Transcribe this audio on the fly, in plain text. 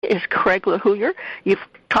is Craig LaHooyer. You've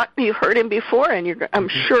heard him before, and I'm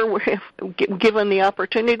sure given the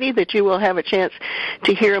opportunity that you will have a chance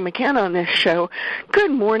to hear him again on this show.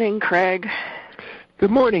 Good morning, Craig.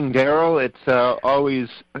 Good morning, Daryl. It's always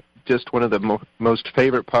just one of the most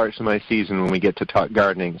favorite parts of my season when we get to talk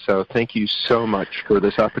gardening. So thank you so much for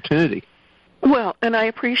this opportunity. Well, and I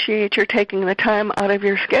appreciate your taking the time out of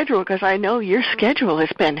your schedule, because I know your schedule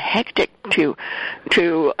has been hectic to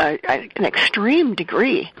an extreme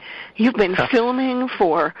degree. You've been filming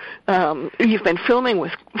with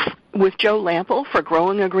Joe Lample for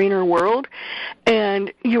Growing a Greener World,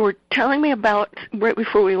 and you were telling me about, right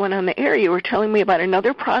before we went on the air, you were telling me about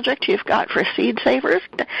another project you've got for Seed Savers.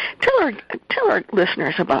 Tell our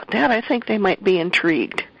listeners about that. I think they might be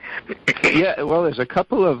intrigued. Yeah, well, there's a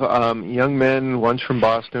couple of young men, one's from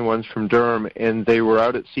Boston, one's from Durham, and they were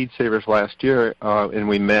out at Seed Savers last year, and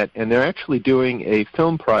we met, and they're actually doing a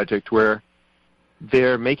film project where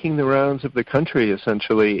they're making the rounds of the country,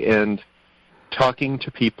 essentially, and talking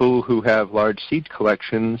to people who have large seed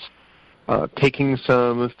collections, taking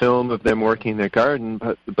some film of them working in their garden,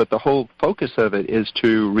 but the whole focus of it is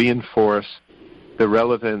to reinforce the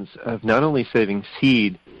relevance of not only saving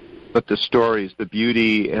seed, but the stories, the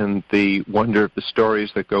beauty and the wonder of the stories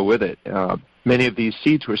that go with it. Many of these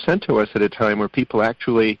seeds were sent to us at a time where people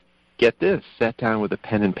actually, get this, sat down with a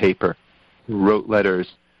pen and paper, wrote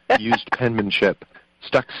letters, used penmanship,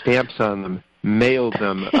 stuck stamps on them, mailed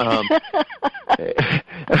them.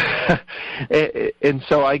 And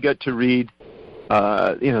so I got to read,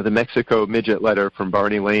 the Mexico Midget letter from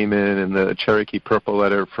Barney Lehman and the Cherokee Purple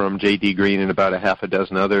letter from J.D. Green and about a half a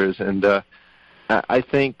dozen others. And I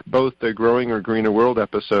think both the Growing a Greener World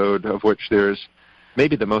episode, of which there's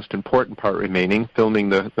maybe the most important part remaining, filming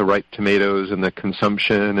the ripe tomatoes and the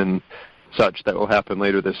consumption and such that will happen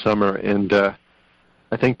later this summer, and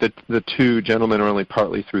I think that the two gentlemen are only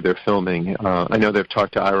partly through their filming. I know they've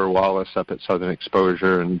talked to Ira Wallace up at Southern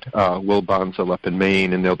Exposure and Will Bonsall up in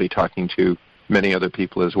Maine, and they'll be talking to many other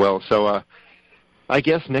people as well. So I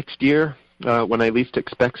guess next year, when I least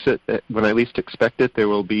expect it, there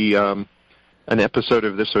will be an episode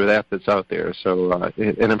of this or that that's out there. So,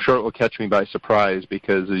 and I'm sure it will catch me by surprise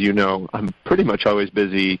because, as you know, I'm pretty much always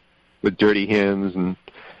busy with dirty hands and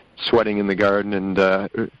sweating in the garden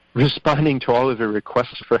and responding to all of the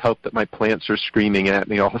requests for help that my plants are screaming at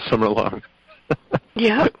me all summer long.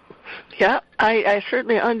 Yeah, I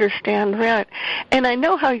certainly understand that. And I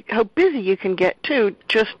know how busy you can get, too,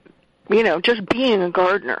 just being a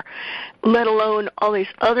gardener, let alone all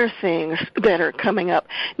these other things that are coming up.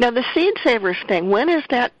 Now, the Seed Savers thing, when is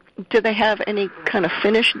that? Do they have any kind of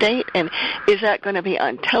finish date? And is that going to be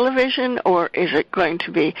on television, or is it going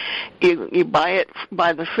to be you buy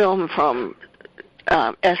the film from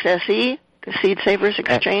SSE, the Seed Savers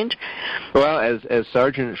Exchange? Well, as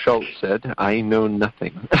Sergeant Schultz said, I know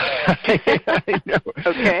nothing. I know.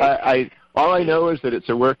 Okay. All I know is that it's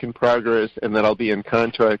a work in progress and that I'll be in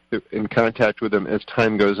contact with them as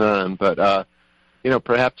time goes on. But,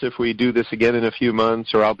 perhaps if we do this again in a few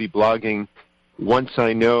months, or I'll be blogging, once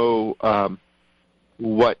I know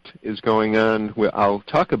what is going on, I'll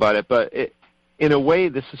talk about it. But in a way,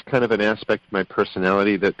 this is kind of an aspect of my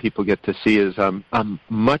personality that people get to see, is I'm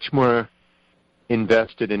much more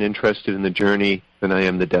invested and interested in the journey than I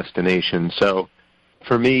am the destination. So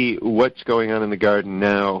for me, what's going on in the garden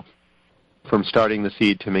now, from starting the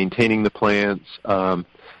seed to maintaining the plants,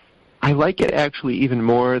 I like it actually even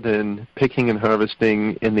more than picking and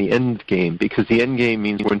harvesting in the end game, because the end game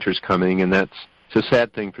means winter's coming, and it's a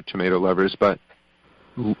sad thing for tomato lovers, but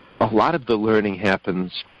a lot of the learning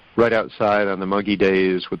happens right outside on the muggy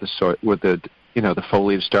days with the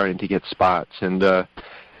foliage starting to get spots. And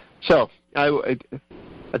so I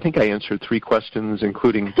think I answered 3 questions,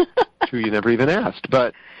 including 2 you never even asked,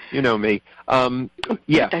 but you know me. Once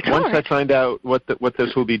I find out what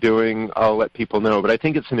this will be doing, I'll let people know. But I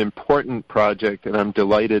think it's an important project, and I'm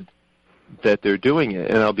delighted that they're doing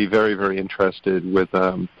it, and I'll be very, very interested with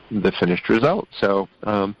the finished result. So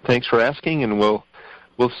thanks for asking, and we'll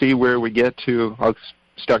see where we get to. I'll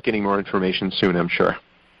start getting more information soon, I'm sure.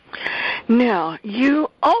 Now,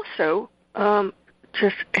 you also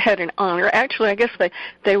just had an honor. Actually, I guess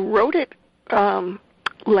they wrote it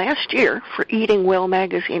last year for Eating Well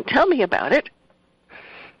magazine. Tell me about it.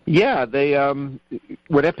 Yeah, they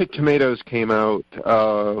when Epic Tomatoes came out,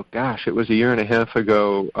 it was a year and a half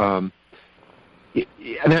ago.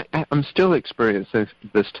 And I'm still experiencing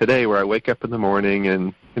this today, where I wake up in the morning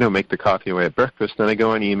and make the coffee away at breakfast, then I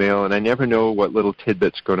go on email, and I never know what little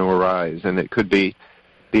tidbit's going to arise, and it could be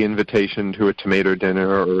the invitation to a tomato dinner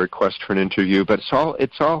or a request for an interview, but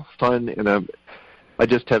it's all fun, and I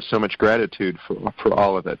just have so much gratitude for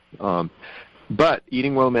all of it. But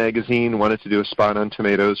Eating Well magazine wanted to do a spot on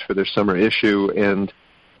tomatoes for their summer issue, and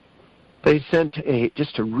they sent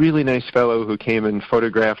just a really nice fellow who came and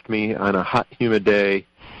photographed me on a hot, humid day,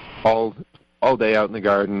 all day out in the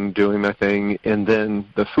garden doing my thing, and then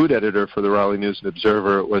the food editor for the Raleigh News and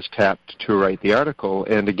Observer was tapped to write the article.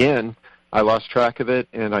 And again, I lost track of it,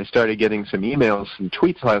 and I started getting some emails and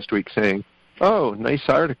tweets last week saying, "Oh, nice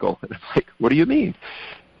article." And I'm like, "What do you mean?"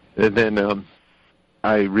 And then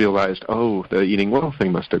I realized, the Eating Well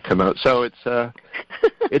thing must have come out. So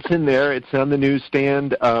it's in there. It's on the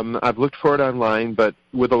newsstand. I've looked for it online, but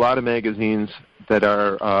with a lot of magazines that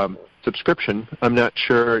are subscription, I'm not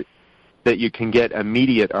sure that you can get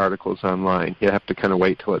immediate articles online. You have to kind of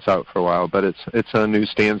wait till it's out for a while. But it's on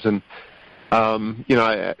newsstands, and I'm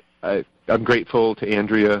grateful to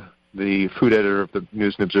Andrea, the food editor of the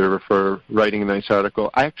News and Observer, for writing a nice article.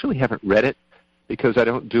 I actually haven't read it, because I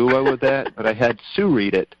don't do well with that, but I had Sue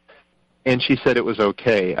read it, and she said it was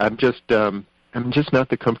okay. I'm just not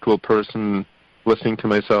the comfortable person listening to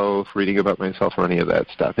myself, reading about myself, or any of that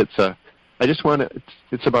stuff. It's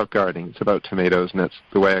about gardening. It's about tomatoes, and that's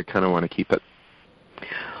the way I kind of want to keep it.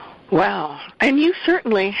 Wow. And you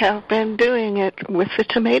certainly have been doing it with the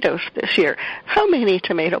tomatoes this year. How many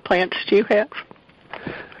tomato plants do you have?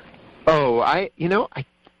 Oh,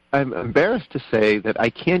 I'm embarrassed to say that I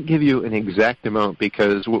can't give you an exact amount,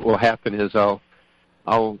 because what will happen is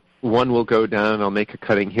one will go down, I'll make a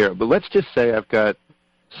cutting here. But let's just say I've got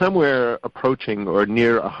somewhere approaching or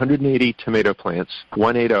near 180 tomato plants,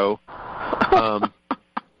 180,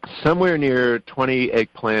 somewhere near 20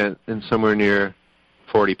 eggplant, and somewhere near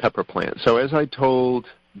 40 pepper plants. So as I told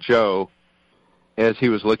Joe, as he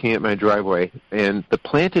was looking at my driveway, and the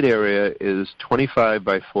planted area is 25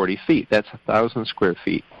 by 40 feet. That's 1,000 square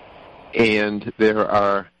feet. And there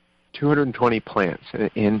are 220 plants.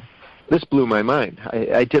 And this blew my mind.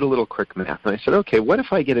 I did a little quick math, and I said, okay, what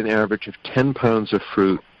if I get an average of 10 pounds of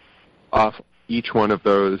fruit off each one of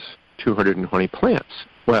those 220 plants?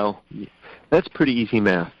 Well, that's pretty easy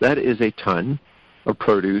math. That is a ton of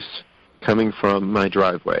produce coming from my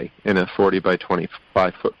driveway in a 40 by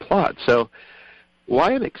 25-foot plot. So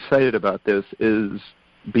why I'm excited about this is,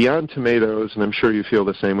 beyond tomatoes, and I'm sure you feel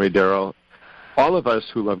the same way, Daryl, all of us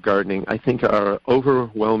who love gardening, I think our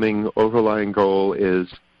overwhelming, overlying goal is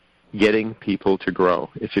getting people to grow.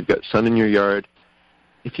 If you've got sun in your yard,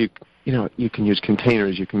 if you can use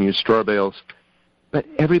containers, you can use straw bales, but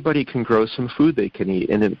everybody can grow some food they can eat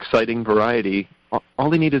in an exciting variety. All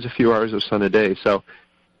they need is a few hours of sun a day. So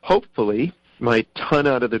hopefully my ton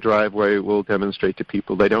out of the driveway will demonstrate to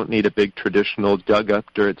people they don't need a big traditional dug-up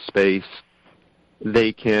dirt space.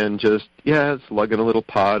 They can just, lug in a little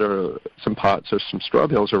pot or some pots or some straw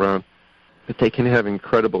bales around, but they can have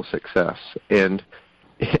incredible success. And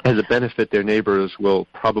as a benefit, their neighbors will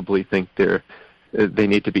probably think they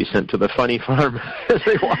need to be sent to the funny farm as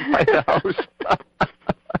they walk by the house.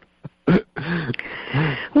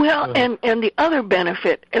 Well, and the other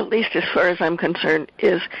benefit, at least as far as I'm concerned,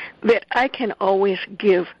 is that I can always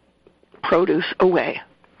give produce away.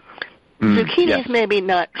 Zucchinis, yes. Maybe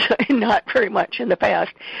not very much in the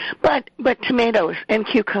past, but tomatoes and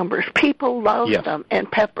cucumbers, people love them,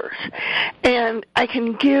 and peppers. And I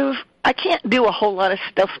can't do a whole lot of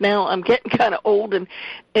stuff now. I'm getting kind of old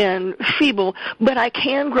and feeble, but I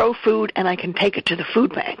can grow food, and I can take it to the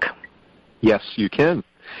food bank. Yes, you can.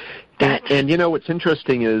 And what's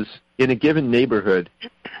interesting is, in a given neighborhood,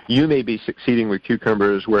 you may be succeeding with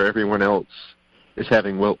cucumbers where everyone else is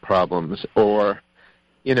having wilt problems, or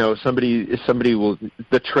somebody will.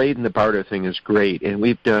 The trade and the barter thing is great, and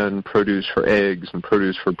we've done produce for eggs and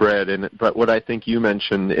produce for bread. But what I think you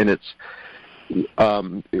mentioned, and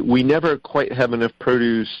we never quite have enough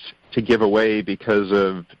produce to give away because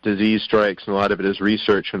of disease strikes, and a lot of it is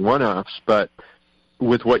research and one-offs. But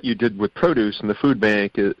with what you did with produce in the food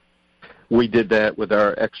bank, we did that with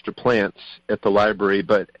our extra plants at the library.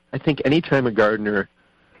 But I think anytime a gardener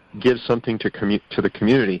gives something to the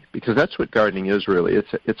community, because that's what gardening is really.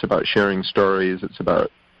 It's about sharing stories. It's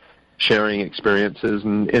about sharing experiences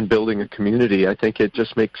and building a community. I think it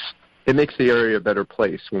just makes the area a better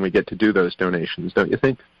place when we get to do those donations, don't you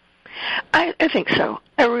think? I think so.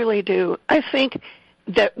 I really do. I think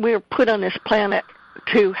that we're put on this planet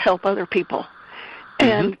to help other people.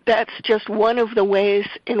 And that's just one of the ways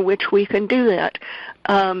in which we can do that.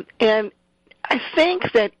 And I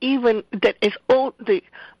think that the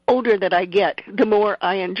older that I get, the more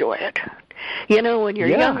I enjoy it. When you're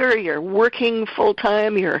younger, you're working full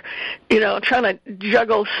time, you're trying to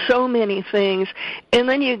juggle so many things, and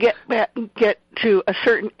then you get to a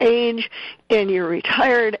certain age and you're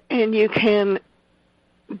retired, and you can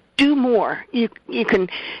do more. You can,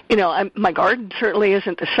 my garden certainly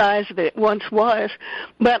isn't the size that it once was,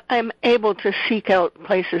 but I'm able to seek out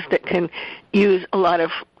places that can use a lot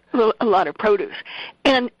of produce.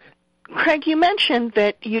 And Craig, you mentioned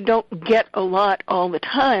that you don't get a lot all the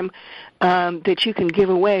time that you can give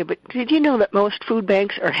away, but did you know that most food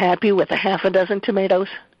banks are happy with a half a dozen tomatoes?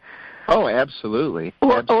 Oh, absolutely.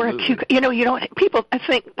 Or a cucumber. People I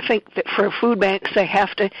think that for food banks they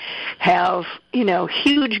have to have,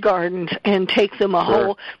 huge gardens and take them a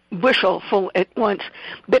whole bushel full at once.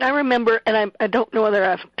 But I remember, and I don't know whether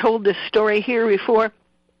I've told this story here before,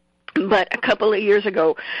 but a couple of years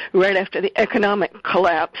ago, right after the economic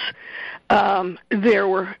collapse, there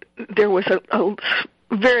was a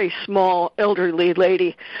very small elderly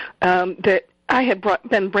lady that I had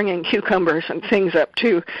been bringing cucumbers and things up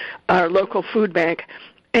to our local food bank,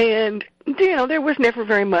 and there was never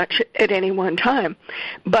very much at any one time.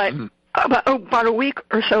 But about a week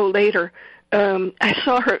or so later, I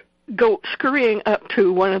saw her go scurrying up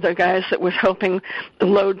to one of the guys that was helping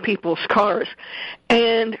load people's cars,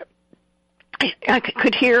 and I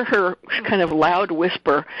could hear her kind of loud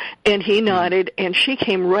whisper, and he nodded, and she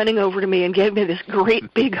came running over to me and gave me this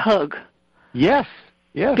great big hug. Yes.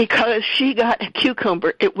 Yeah. Because she got a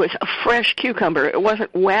cucumber. It was a fresh cucumber. It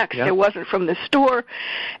wasn't waxed. It wasn't from the store.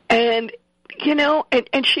 And,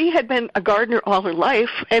 and she had been a gardener all her life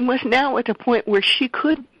and was now at a point where she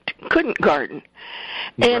couldn't garden.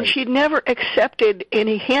 And she'd never accepted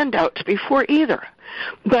any handouts before either.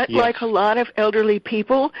 But like a lot of elderly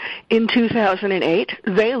people in 2008,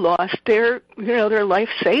 they lost their life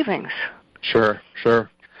savings. Sure. So,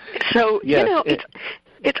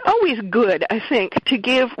 it's always good, I think, to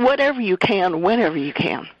give whatever you can, whenever you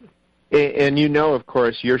can. And of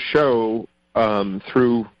course, your show,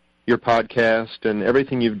 through your podcast and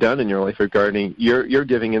everything you've done in your life of gardening, you're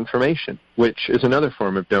giving information, which is another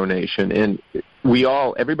form of donation. And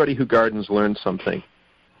everybody who gardens learns something.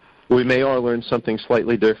 We may all learn something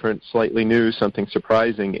slightly different, slightly new, something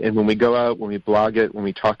surprising. And when we go out, when we blog it, when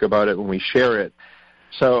we talk about it, when we share it.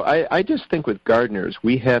 So I just think with gardeners,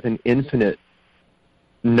 we have an infinite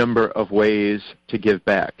number of ways to give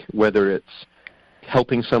back, whether it's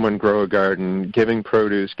helping someone grow a garden, giving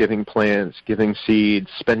produce, giving plants, giving seeds,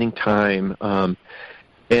 spending time.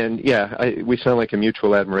 We sound like a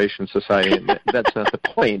mutual admiration society, and that's not the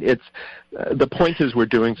point. The point is we're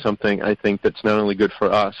doing something, I think, that's not only good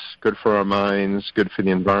for us, good for our minds, good for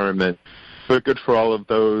the environment, but good for all of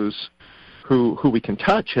those who we can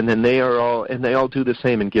touch, and then they all do the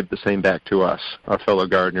same and give the same back to us, our fellow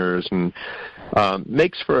gardeners, and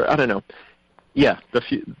makes for, I don't know,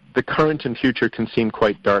 the current and future can seem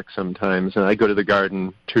quite dark sometimes, and I go to the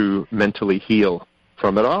garden to mentally heal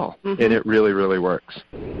from it all, and it really, really works.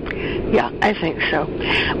 Yeah, I think so.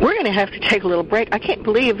 We're going to have to take a little break. I can't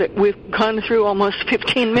believe that we've gone through almost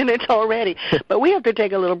 15 minutes already, but we have to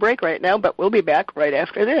take a little break right now, but we'll be back right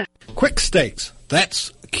after this. Quick Stakes,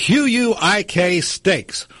 that's QUIK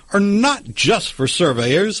Stakes, are not just for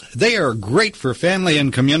surveyors. They are great for family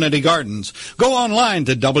and community gardens. Go online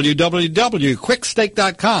to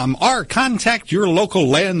www.quickstake.com or contact your local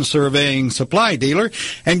land surveying supply dealer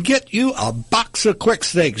and get you a box of Quick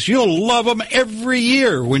Stakes. You'll love them every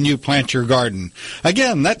year when you plant your garden.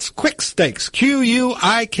 Again, that's Quick Stakes,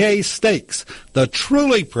 QUIK Stakes, the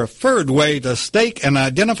truly preferred way to stake and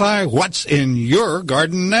identify what's in your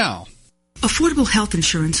garden now. Affordable health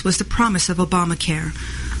insurance was the promise of Obamacare,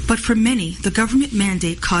 but for many, the government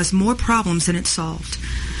mandate caused more problems than it solved.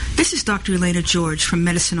 This is Dr. Elena George from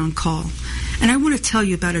Medicine on Call, and I want to tell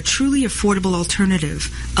you about a truly affordable alternative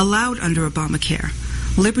allowed under Obamacare,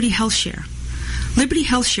 Liberty HealthShare. Liberty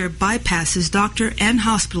HealthShare bypasses doctor and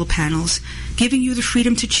hospital panels, giving you the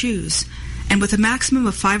freedom to choose. And with a maximum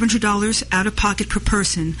of $500 out-of-pocket per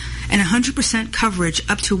person and 100% coverage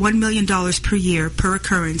up to $1 million per year per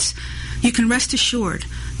occurrence, you can rest assured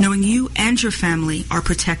knowing you and your family are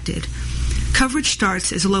protected. Coverage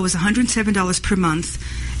starts as low as $107 per month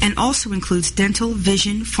and also includes dental,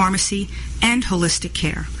 vision, pharmacy, and holistic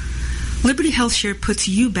care. Liberty HealthShare puts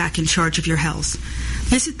you back in charge of your health.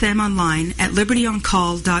 Visit them online at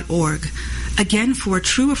libertyoncall.org. Again, for a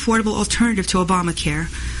true affordable alternative to Obamacare,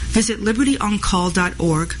 visit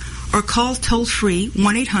libertyoncall.org or call toll-free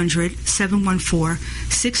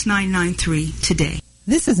 1-800-714-6993 today.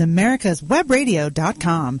 This is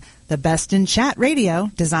americaswebradio.com, the best in chat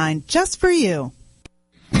radio designed just for you.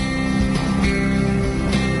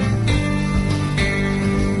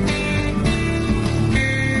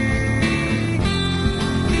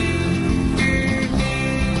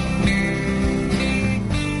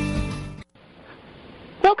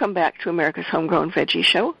 Welcome Welcome back to America's Homegrown Veggie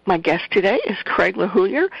Show. My guest today is Craig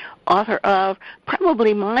LaHoulier, author of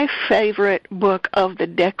probably my favorite book of the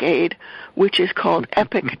decade, which is called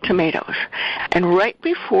Epic Tomatoes. And right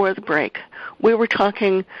before the break, we were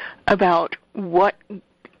talking about what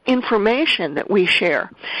information that we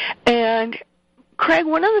share. And Craig,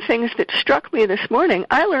 one of the things that struck me this morning,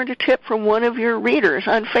 I learned a tip from one of your readers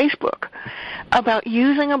on Facebook about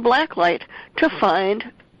using a blacklight to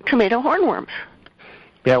find tomato hornworms.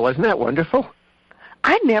 Yeah, wasn't that wonderful?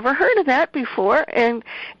 I'd never heard of that before, and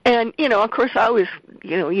of course, I always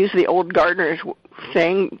use the old gardener's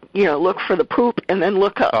thing, look for the poop and then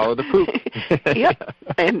look up. Follow the poop. Yep,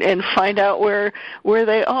 and find out where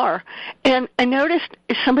they are. And I noticed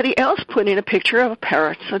somebody else put in a picture of a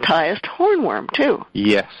parasitized hornworm too.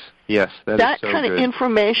 Yes, that is so kind good. of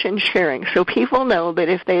information sharing, so people know that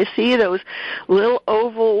if they see those little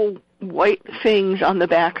oval white things on the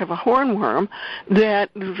back of a hornworm, that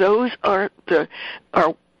those are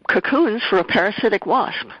cocoons for a parasitic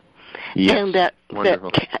wasp. Yes, and that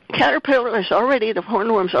caterpillar is the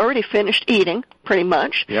hornworm's already finished eating, pretty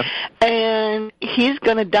much, yep. And he's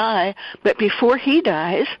going to die, but before he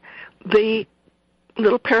dies, the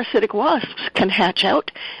little parasitic wasps can hatch out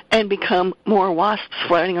and become more wasps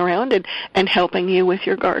floating around and helping you with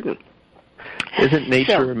your garden. Isn't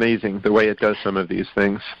nature amazing, the way it does some of these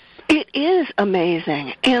things? It is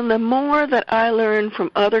amazing, and the more that I learn from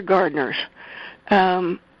other gardeners,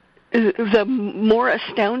 the more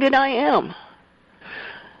astounded I am.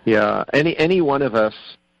 Yeah, any one of us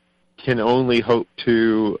can only hope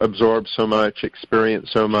to absorb so much, experience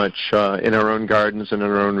so much in our own gardens and in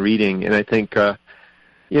our own reading, and I think, and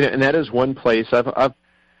that is one place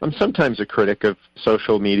I'm sometimes a critic of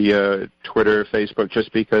social media, Twitter, Facebook,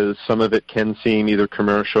 just because some of it can seem either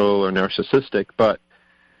commercial or narcissistic, but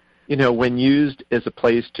when used as a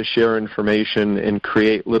place to share information and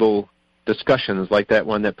create little discussions like that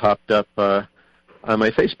one that popped up on my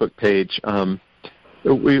Facebook page,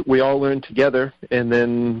 we all learn together, and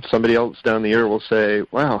then somebody else down the air will say,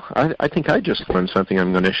 wow, I think I just learned something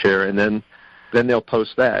I'm going to share, and then they'll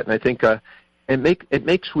post that. And I think it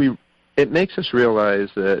makes us realize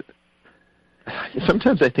that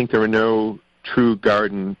sometimes I think there are no true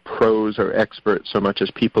garden pros or experts so much as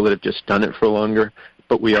people that have just done it for longer,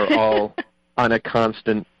 but we are all on a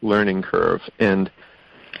constant learning curve. And,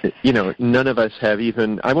 none of us have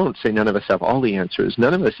I won't say none of us have all the answers.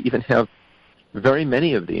 None of us even have very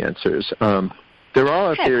many of the answers. They're all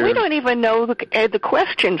out there. We don't even know the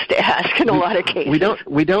questions to ask in a lot of cases.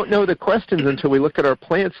 We don't know the questions until we look at our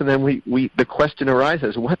plants, and then the question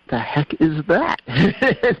arises, what the heck is that? And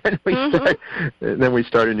then we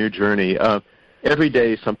start a new journey. Every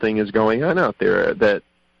day something is going on out there that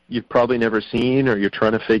you've probably never seen, or you're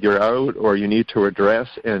trying to figure out, or you need to address.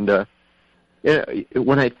 And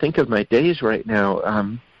when I think of my days right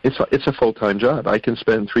now, it's a full-time job. I can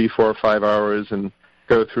spend 3, 4, 5 hours and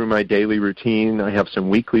go through my daily routine. I have some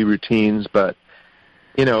weekly routines, but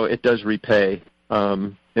it does repay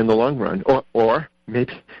in the long run, or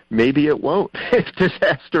maybe it won't. If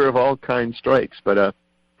disaster of all kinds strikes, but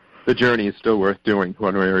the journey is still worth doing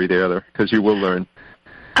one way or the other, because you will learn.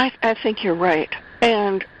 I think you're right,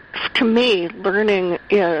 and to me, learning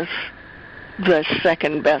is the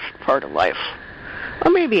second best part of life,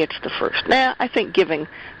 or maybe it's the first. I think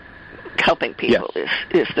helping people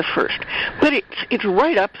is the first, but it's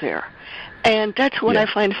right up there, and that's what I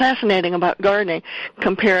find fascinating about gardening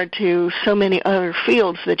compared to so many other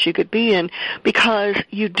fields that you could be in, because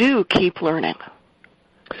you do keep learning.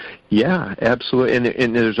 Yeah, absolutely,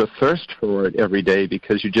 and there's a thirst for it every day,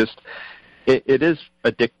 because it is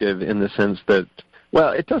addictive in the sense that,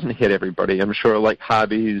 well, it doesn't hit everybody. I'm sure, like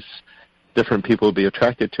hobbies, different people will be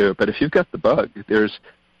attracted to it, but if you've got the bug, there's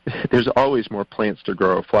always more plants to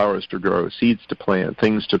grow, flowers to grow, seeds to plant,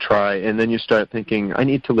 things to try, and then you start thinking, I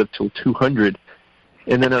need to live till 200,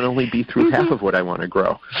 and then I'll only be through half of what I want to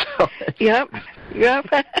grow. So, Yep.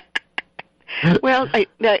 Well,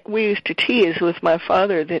 we used to tease with my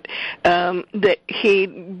father that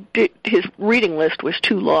his reading list was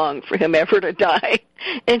too long for him ever to die,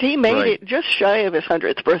 and he made it just shy of his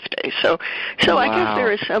 100th birthday. So wow. I guess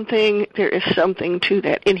there is something to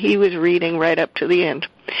that, and he was reading right up to the end.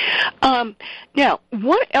 Now,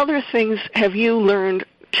 what other things have you learned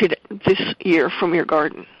this year from your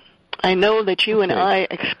garden? I know that you and I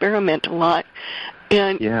experiment a lot,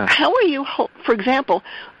 and how are you, for example,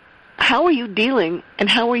 how are you dealing, and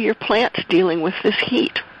how are your plants dealing with this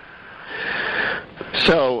heat?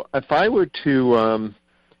 So if I were to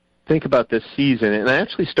think about this season, and I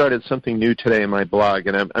actually started something new today in my blog,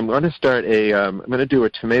 and I'm going to start I'm going to do a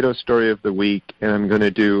tomato story of the week, and I'm going to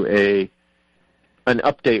do a an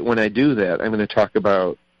update when I do that. I'm going to talk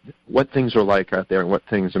about what things are like out there and what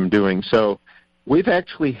things I'm doing. So we've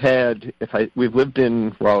actually had, we've lived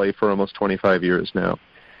in Raleigh for almost 25 years now.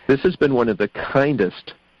 This has been one of the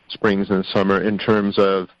kindest springs in the summer in terms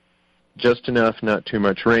of just enough, not too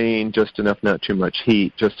much rain, just enough, not too much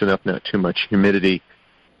heat, just enough, not too much humidity.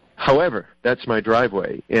 However, that's my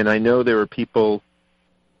driveway, and I know there are people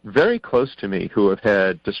very close to me who have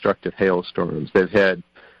had destructive hailstorms. They've had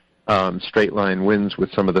straight-line winds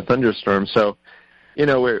with some of the thunderstorms. So, you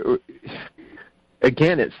know,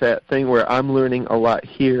 again, it's that thing where I'm learning a lot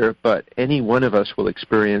here, but any one of us will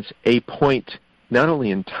experience a point, not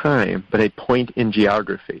only in time, but a point in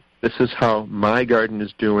geography. This is how my garden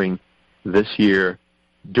is doing this year,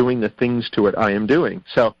 doing the things to it I am doing.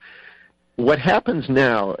 So what happens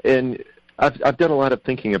now, and I've done a lot of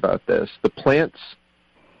thinking about this, the plants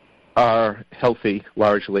are healthy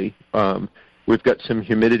largely. We've got some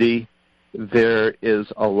humidity. There is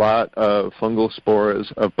a lot of fungal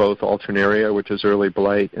spores of both Alternaria, which is early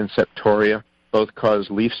blight, and Septoria. Both cause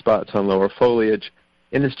leaf spots on lower foliage,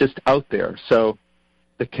 and it's just out there. So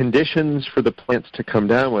the conditions for the plants to come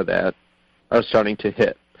down with that are starting to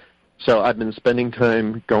hit. So I've been spending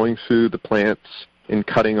time going through the plants and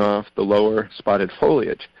cutting off the lower spotted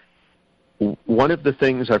foliage. One of the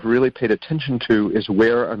things I've really paid attention to is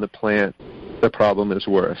where on the plant the problem is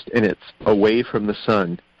worst, and it's away from the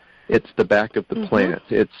sun. It's the back of the plant.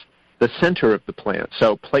 It's the center of the plant.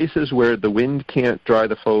 So places where the wind can't dry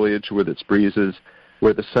the foliage with its breezes,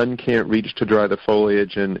 where the sun can't reach to dry the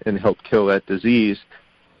foliage and help kill that disease.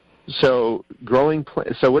 So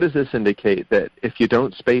so what does this indicate? That if you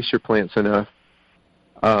don't space your plants enough,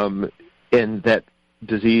 and that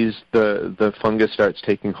disease, the fungus starts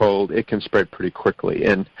taking hold, it can spread pretty quickly,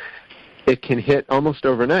 and it can hit almost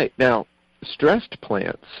overnight. Now, stressed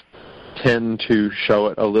plants tend to show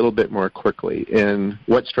it a little bit more quickly, and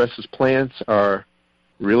what stresses plants are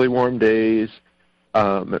really warm days,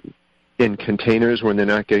 in containers when they're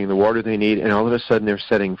not getting the water they need, and all of a sudden they're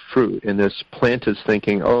setting fruit, and this plant is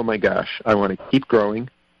thinking, oh my gosh, I want to keep growing,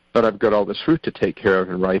 but I've got all this fruit to take care of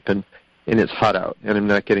and ripen, and it's hot out, and I'm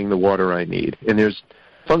not getting the water I need, and there's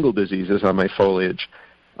fungal diseases on my foliage.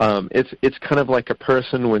 It's kind of like a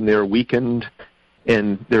person when they're weakened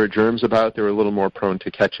and there are germs about, they're a little more prone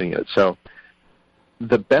to catching it. So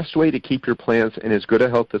the best way to keep your plants in as good a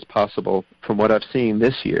health as possible, from what I've seen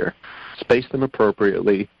this year, space them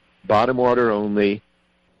appropriately, bottom water only,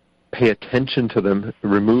 pay attention to them,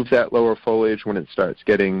 remove that lower foliage when it starts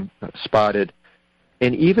getting spotted,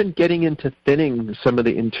 and even getting into thinning some of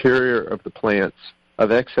the interior of the plants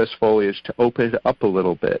of excess foliage to open it up a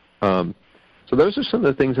little bit. So those are some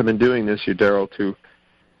of the things I've been doing this year, Daryl, to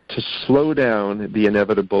slow down the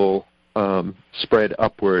inevitable spread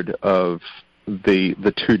upward of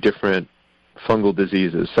the two different fungal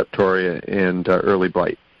diseases, Septoria and early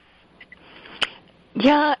blight.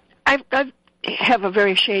 Yeah, I have a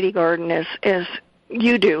very shady garden, as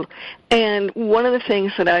you do, and one of the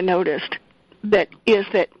things that I noticed that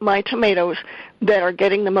my tomatoes that are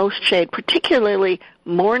getting the most shade, particularly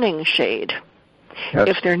morning shade, yes,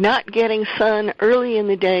 if they're not getting sun early in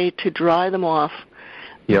the day to dry them off,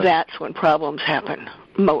 yes, that's when problems happen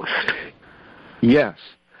most. Yes.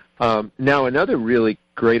 Now, another really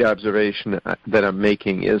great observation that I'm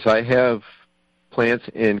making is I have plants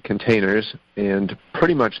in containers, and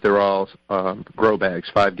pretty much they're all grow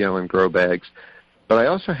bags, 5-gallon grow bags. But I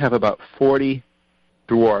also have about 40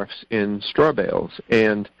 dwarfs in straw bales.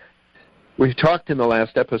 And we talked in the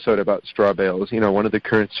last episode about straw bales. You know, one of the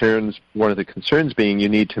concerns being you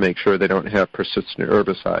need to make sure they don't have persistent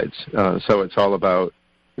herbicides. So it's all about,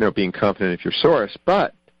 you know, being confident of your source.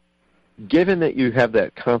 But given that you have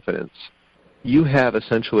that confidence, you have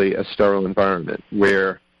essentially a sterile environment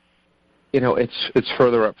where, you know, it's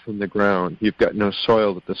further up from the ground. You've got no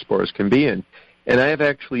soil that the spores can be in. And I have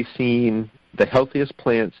actually seen the healthiest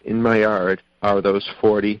plants in my yard are those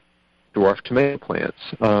 40 dwarf tomato plants.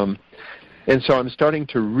 And so I'm starting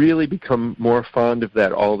to really become more fond of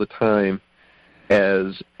that all the time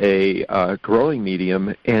as a growing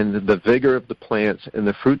medium, and the vigor of the plants and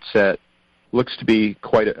the fruit set looks to be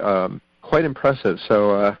quite impressive.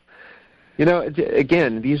 So, you know,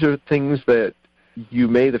 again, these are things that you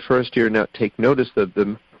may the first year not take notice of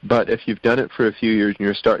them, but if you've done it for a few years and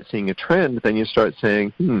you start seeing a trend, then you start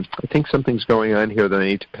saying, I think something's going on here that I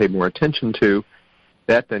need to pay more attention to.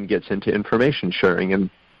 That then gets into information sharing, and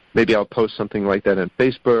maybe I'll post something like that on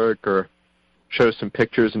Facebook or show some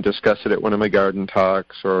pictures and discuss it at one of my garden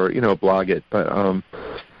talks, or, you know, blog it. But,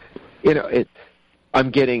 you know, I'm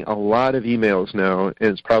getting a lot of emails now, and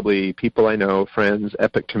it's probably people I know, friends,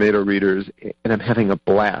 Epic Tomato readers, and I'm having a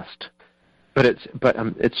blast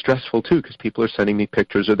it's stressful too because people are sending me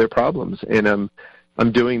pictures of their problems, and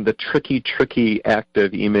I'm doing the tricky act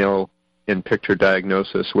of email and picture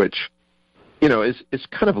diagnosis, which is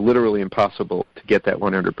kind of literally impossible to get that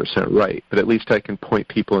 100% right. But at least I can point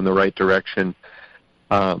people in the right direction.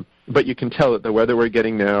 But you can tell that the weather we're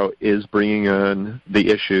getting now is bringing on the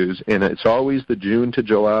issues, and it's always the June to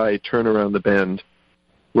July turn around the bend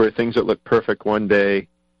where things that look perfect one day,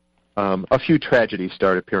 a few tragedies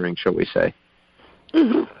start appearing, shall we say.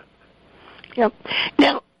 Mm-hmm. Yep.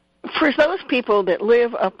 Now, for those people that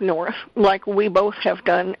live up north, like we both have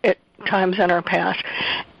done at times in our past,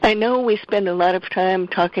 I know we spend a lot of time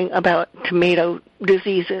talking about tomato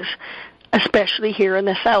diseases, especially here in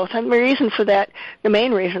the South. And the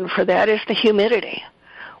main reason for that is the humidity.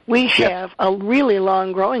 We have a really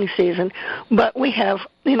long growing season, but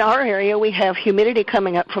in our area, we have humidity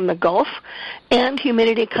coming up from the Gulf and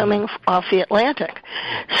humidity coming off the Atlantic.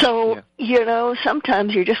 So,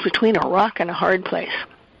 sometimes you're just between a rock and a hard place.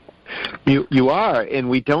 You are, and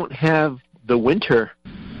we don't have the winter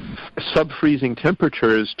sub-freezing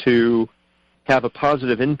temperatures to have a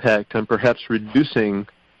positive impact on perhaps reducing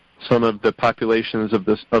some of the populations of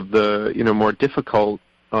the more difficult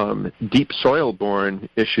deep soil-borne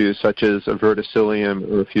issues such as a verticillium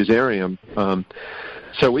or a fusarium.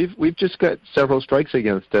 So we've just got several strikes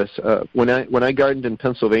against us. When I gardened in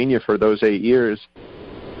Pennsylvania for those 8 years,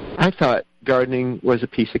 I thought gardening was a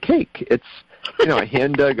piece of cake. It's I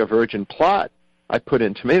hand dug a virgin plot. I put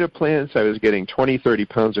in tomato plants. I was getting 20, 30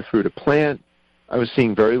 pounds of fruit a plant. I was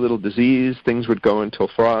seeing very little disease. Things would go until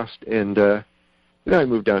frost. And, I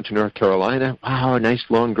moved down to North Carolina. Wow, a nice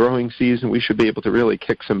long growing season. We should be able to really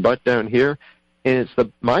kick some butt down here. And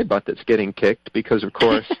it's my butt that's getting kicked because, of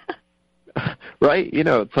course, right?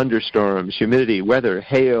 Thunderstorms, humidity, weather,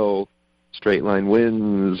 hail, straight line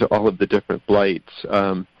winds, all of the different blights.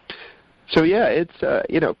 So,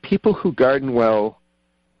 it's, people who garden well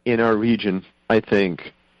in our region, I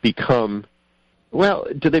think, do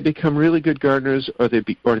they become really good gardeners, or do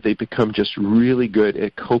they become just really good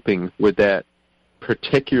at coping with that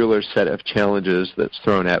particular set of challenges that's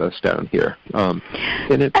thrown at us down here? And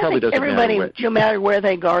it probably doesn't matter. Everybody, no matter where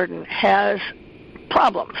they garden, has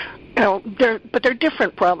problems. But they're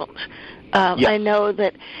different problems. I know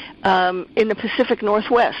that in the Pacific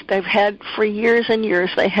Northwest, they've had for years and years,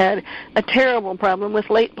 they had a terrible problem with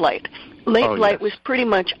late blight. Late blight was pretty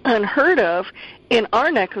much unheard of in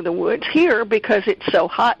our neck of the woods here because it's so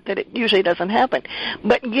hot that it usually doesn't happen.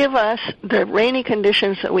 But give us the rainy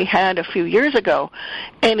conditions that we had a few years ago,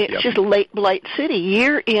 and it's just late blight city,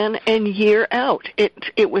 year in and year out.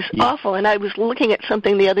 It was awful. And I was looking at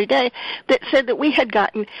something the other day that said that we had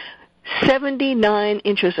gotten 79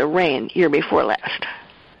 inches of rain year before last.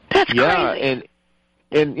 That's crazy. Yeah,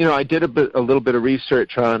 and I did a little bit of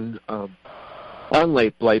research on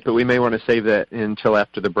late blight, but we may want to save that until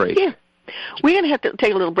after the break. Yeah. We're going to have to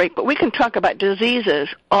take a little break, but we can talk about diseases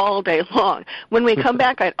all day long. When we come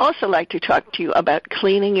back, I'd also like to talk to you about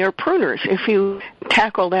cleaning your pruners if you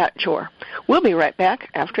tackle that chore. We'll be right back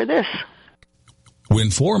after this. When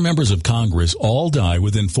 4 members of Congress all die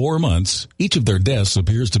within 4 months, each of their deaths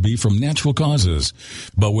appears to be from natural causes.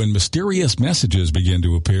 But when mysterious messages begin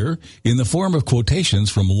to appear in the form of quotations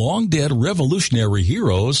from long-dead revolutionary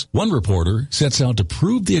heroes, one reporter sets out to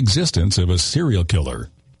prove the existence of a serial killer.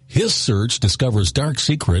 His search discovers dark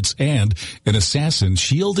secrets and an assassin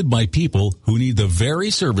shielded by people who need the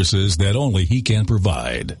very services that only he can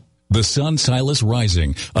provide. The Sun Silas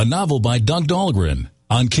Rising, a novel by Doug Dahlgren.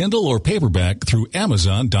 On Kindle or paperback through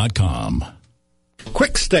Amazon.com.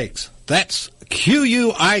 Quick Stakes, that's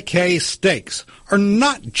Q-U-I-K Stakes, are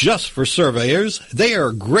not just for surveyors. They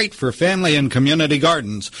are great for family and community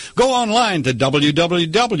gardens. Go online to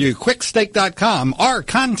www.quickstake.com or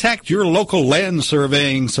contact your local land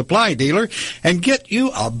surveying supply dealer and get you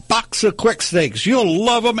a box of Quick Stakes. You'll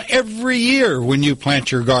love them every year when you plant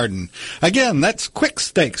your garden. Again, that's Quick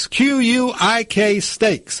Stakes, Q-U-I-K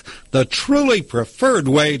Stakes, the truly preferred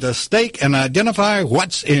way to stake and identify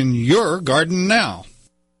what's in your garden now.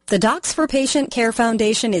 The Docs for Patient Care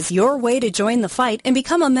Foundation is your way to join the fight and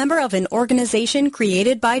become a member of an organization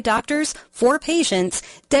created by doctors for patients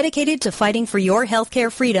dedicated to fighting for your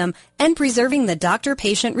healthcare freedom and preserving the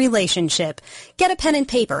doctor-patient relationship. Get a pen and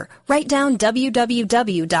paper. Write down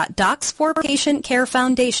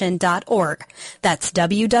www.docsforpatientcarefoundation.org. That's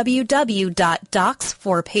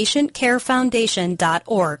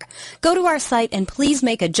www.docsforpatientcarefoundation.org. Go to our site and please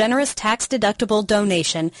make a generous tax-deductible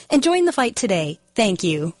donation and join the fight today. Thank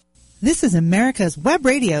you. This is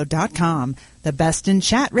America'sWebRadio.com, the best in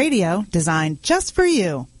chat radio designed just for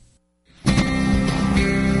you.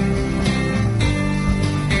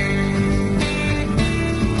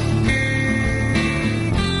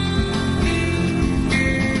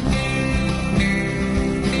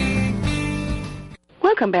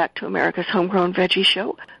 Welcome back to America's Homegrown Veggie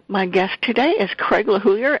Show. My guest today is Craig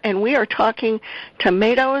LaHoulier, and we are talking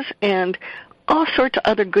tomatoes and all sorts of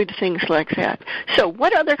other good things like that. So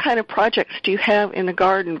what other kind of projects do you have in the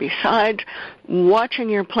garden besides watching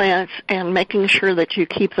your plants and making sure that you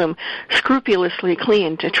keep them scrupulously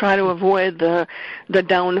clean to try to avoid the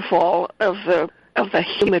downfall of the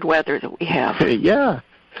humid weather that we have? Yeah.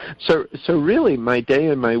 So really my day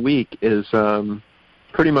and my week is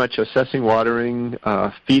pretty much assessing watering,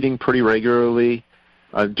 feeding pretty regularly,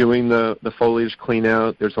 doing the foliage clean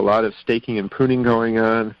out. There's a lot of staking and pruning going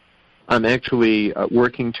on. I'm actually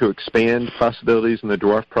working to expand possibilities in the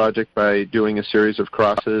dwarf project by doing a series of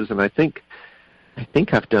crosses, and I think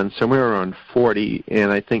I've done somewhere around 40,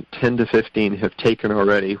 and I think 10 to 15 have taken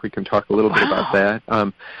already. We can talk a little bit about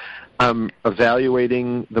that. I'm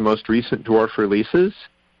evaluating the most recent dwarf releases.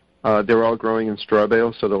 They're all growing in straw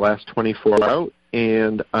bale, so the last 24 out,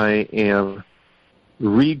 and I am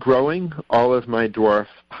regrowing all of my dwarf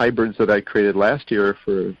hybrids that I created last year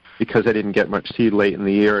because I didn't get much seed late in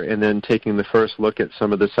the year, and then taking the first look at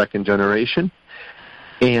some of the second generation.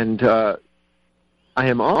 And I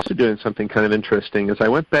am also doing something kind of interesting. As I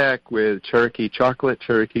went back with Cherokee Chocolate,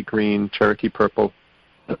 Cherokee Green, Cherokee Purple,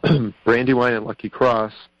 Brandywine, and Lucky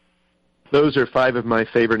Cross, those are 5 of my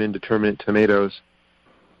favorite indeterminate tomatoes.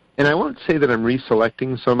 And I won't say that I'm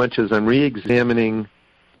reselecting so much as I'm re-examining,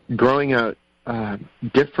 growing out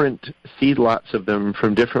different seed lots of them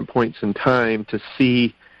from different points in time to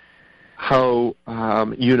see how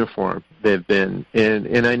uniform they've been.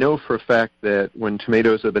 And I know for a fact that when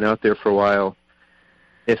tomatoes have been out there for a while,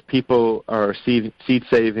 if people are seed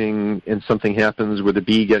saving and something happens with a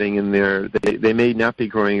bee getting in there, they may not be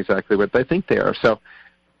growing exactly what I think they are. So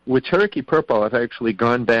with Cherokee Purple, I've actually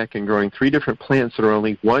gone back and growing 3 different plants that are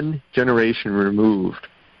only 1 generation removed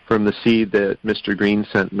from the seed that Mr. Green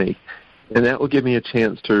sent me. And that will give me a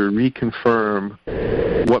chance to reconfirm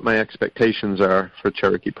what my expectations are for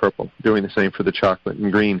Cherokee Purple, doing the same for the chocolate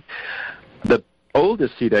and green. The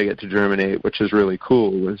oldest seed I get to germinate, which is really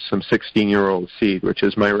cool, was some 16-year-old seed, which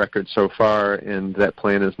is my record so far, and that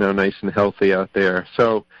plant is now nice and healthy out there.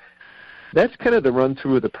 So that's kind of the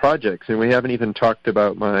run-through of the projects, and we haven't even talked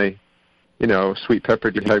about my, sweet pepper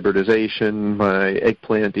dehybridization, my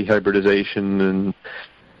eggplant dehybridization, and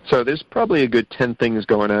so there's probably a good 10 things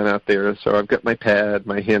going on out there. So I've got my pad,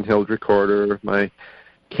 my handheld recorder, my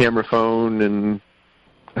camera phone, and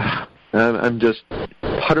I'm just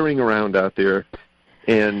puttering around out there.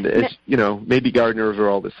 And, it's, maybe gardeners are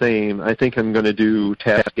all the same. I think I'm going to do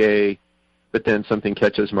task A, but then something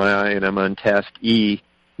catches my eye and I'm on task E.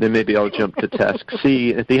 Then maybe I'll jump to task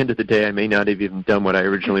C. At the end of the day, I may not have even done what I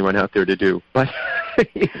originally went out there to do. But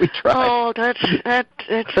we try. Oh, that's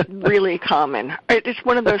really common. It's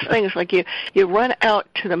one of those things like you run out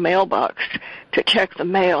to the mailbox to check the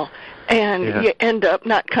mail, and you end up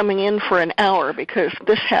not coming in for an hour because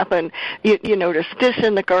this happened. You notice this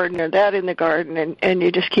in the garden or that in the garden, and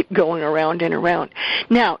you just keep going around and around.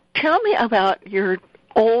 Now, tell me about your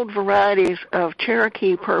old varieties of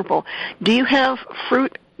Cherokee Purple. Do you have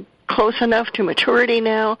fruit close enough to maturity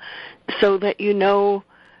now so that you know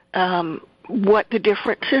what the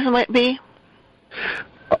differences might be?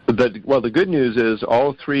 The good news is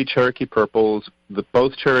all 3 Cherokee Purples,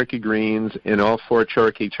 both Cherokee Greens, and all 4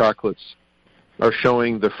 Cherokee Chocolates are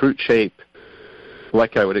showing the fruit shape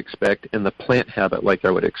like I would expect and the plant habit like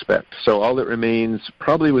I would expect. So all that remains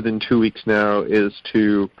probably within 2 weeks now is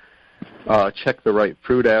to check the right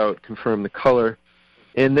fruit out, confirm the color,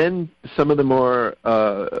 and then some of the more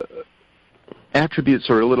attributes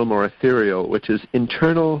are a little more ethereal, which is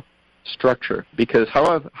internal structure. Because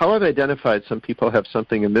how I've identified some people have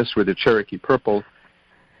something amiss with the Cherokee Purple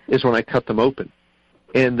is when I cut them open.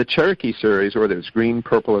 And the Cherokee series, whether it's green,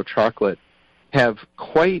 purple, or chocolate, have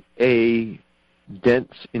quite a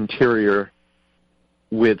dense interior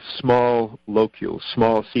with small locules,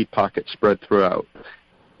 small seed pockets spread throughout.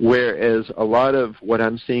 Whereas a lot of what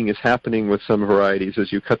I'm seeing is happening with some varieties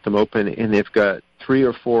is you cut them open and they've got 3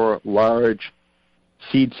 or 4 large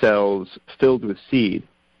seed cells filled with seed.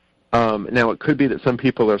 Now, it could be that some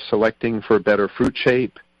people are selecting for better fruit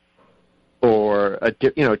shape or a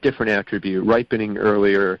different attribute, ripening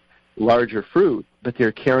earlier, larger fruit, but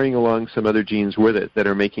they're carrying along some other genes with it that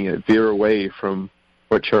are making it veer away from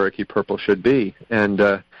what Cherokee Purple should be. And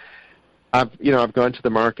I've gone to the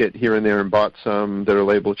market here and there and bought some that are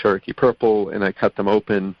labeled Cherokee Purple, and I cut them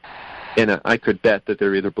open, and I could bet that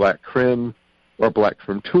they're either Black Krim or Black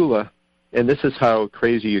Krim Tula. And this is how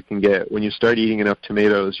crazy you can get. When you start eating enough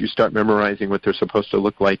tomatoes, you start memorizing what they're supposed to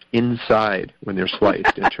look like inside when they're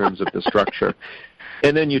sliced in terms of the structure.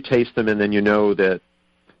 And then you taste them, and then you know that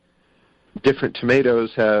different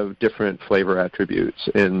tomatoes have different flavor attributes,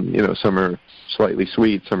 and some are slightly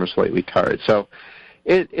sweet, some are slightly tart. So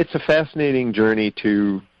it's a fascinating journey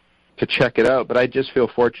to check it out. But I just feel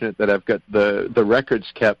fortunate that I've got the records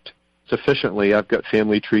kept sufficiently. I've got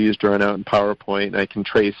family trees drawn out in PowerPoint, and I can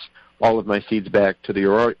trace all of my seeds back to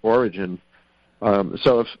the origin.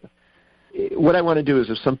 So what I want to do is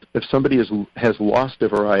if somebody has lost a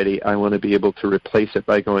variety, I want to be able to replace it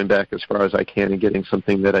by going back as far as I can and getting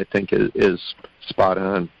something that I think is spot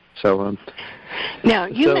on. So now,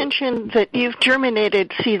 you mentioned that you've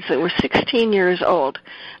germinated seeds that were 16 years old.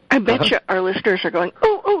 I bet you our listeners are going,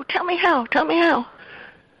 oh, tell me how.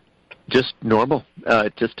 Just normal.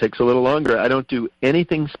 It just takes a little longer. I don't do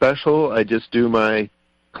anything special. I just do my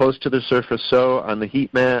close to the surface sow on the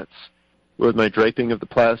heat mats with my draping of the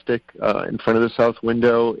plastic in front of the south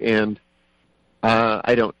window, and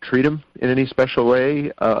I don't treat them in any special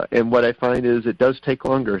way. And what I find is it does take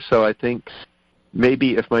longer. So I think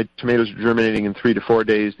maybe if my tomatoes are germinating in 3 to 4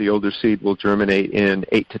 days, the older seed will germinate in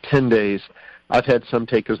 8 to 10 days. I've had some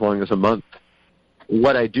take as long as a month.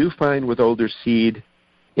 What I do find with older seed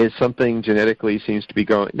is something structurally seems to be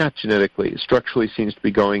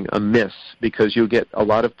going amiss, because you'll get a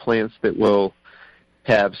lot of plants that will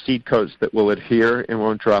have seed coats that will adhere and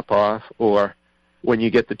won't drop off, or when you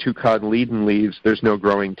get the two cotyledon leaves, there's no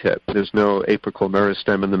growing tip. There's no apical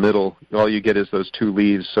meristem in the middle. All you get is those two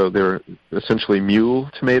leaves, so they're essentially mule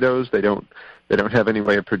tomatoes. They don't have any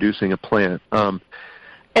way of producing a plant. And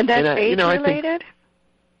that's age-related?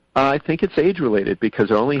 I think it's age-related,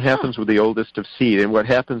 because it only happens with the oldest of seed. And what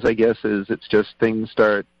happens, I guess, is it's just things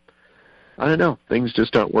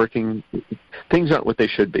just aren't working. Things aren't what they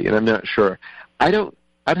should be, and I'm not sure.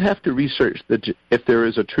 I'd have to research if there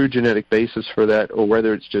is a true genetic basis for that, or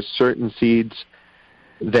whether it's just certain seeds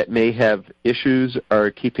that may have issues are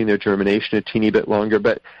keeping their germination a teeny bit longer.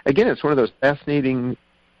 But again, it's one of those fascinating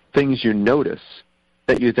things you notice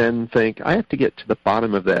that you then think, I have to get to the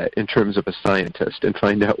bottom of that in terms of a scientist and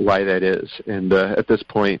find out why that is. And at this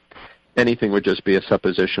point, anything would just be a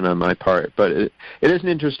supposition on my part. But it is an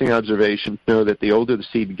interesting observation to know that the older the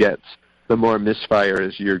seed gets, the more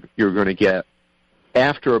misfires you're going to get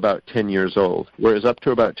after about 10 years old, whereas up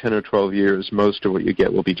to about 10 or 12 years, most of what you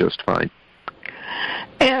get will be just fine.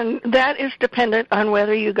 And that is dependent on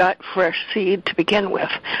whether you got fresh seed to begin with.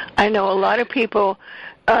 I know a lot of people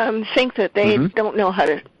think that they don't know how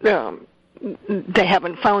to, they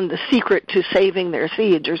haven't found the secret to saving their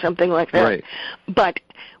seeds or something like that. Right. But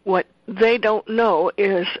what they don't know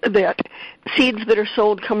is that seeds that are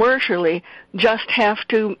sold commercially just have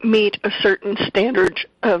to meet a certain standard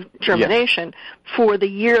of germination for the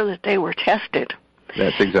year that they were tested.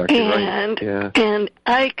 That's exactly right. Yeah. And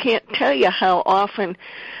I can't tell you how often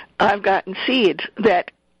I've gotten seeds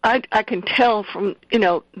that I can tell from,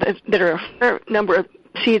 that are a fair number of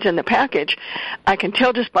seeds in the package. I can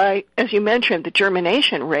tell just by, as you mentioned, the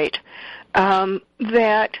germination rate,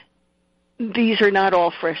 that these are not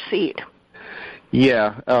all fresh seed.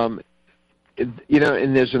 Yeah. And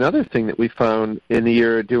there's another thing that we found in the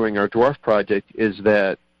year doing our dwarf project is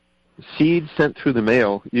that seeds sent through the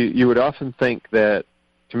mail, you would often think that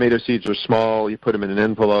tomato seeds are small, you put them in an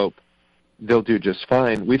envelope, they'll do just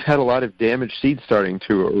fine. We've had a lot of damaged seeds starting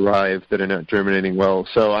to arrive that are not germinating well.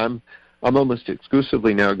 So I'm almost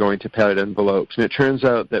exclusively now going to padded envelopes. And it turns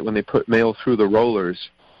out that when they put mail through the rollers,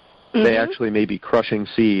 they actually may be crushing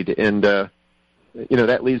seed. And,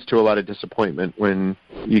 that leads to a lot of disappointment when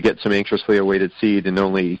you get some anxiously awaited seed and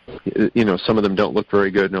only, some of them don't look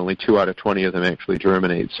very good and only 2 out of 20 of them actually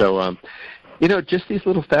germinate. So, just these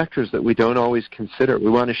little factors that we don't always consider. We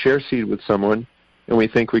want to share seed with someone, and we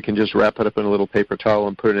think we can just wrap it up in a little paper towel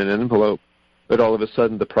and put it in an envelope. But all of a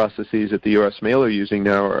sudden, the processes that the U.S. mail are using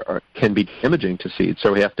now can be damaging to seed.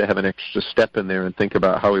 So we have to have an extra step in there and think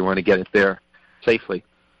about how we want to get it there safely.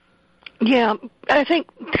 Yeah, I think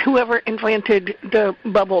whoever invented the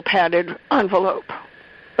bubble padded envelope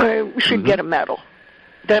should get a medal.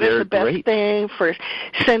 That is the best thing for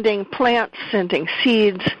sending plants, sending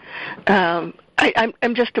seeds. I'm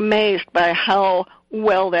just amazed by how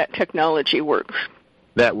well that technology works.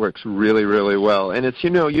 That works really, really well. And it's,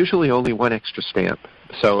 usually only one extra stamp.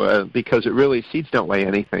 So, because seeds don't weigh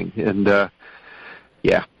anything. And, I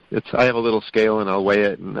have a little scale and I'll weigh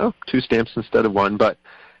it and, 2 stamps instead of 1. But,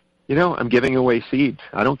 I'm giving away seed.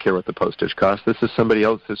 I don't care what the postage costs. This is somebody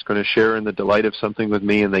else that's going to share in the delight of something with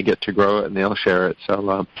me, and they get to grow it and they'll share it.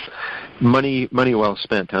 So, money well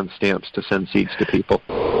spent on stamps to send seeds to people.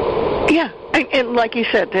 Yeah, And like you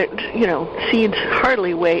said, that seeds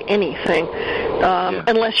hardly weigh anything,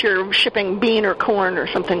 unless you're shipping bean or corn or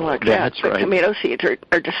something like that. That's but right. Tomato seeds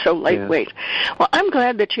are just so lightweight. Yeah. Well, I'm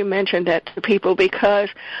glad that you mentioned that to people, because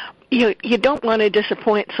you don't want to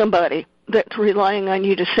disappoint somebody that's relying on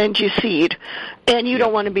you to send you seed, and you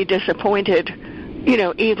don't want to be disappointed,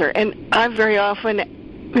 either. And I've very often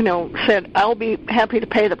said, I'll be happy to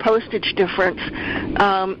pay the postage difference.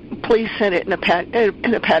 Please send it in a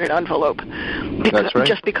padded envelope. That's right.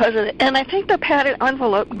 Just because of it. And I think the padded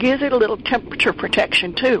envelope gives it a little temperature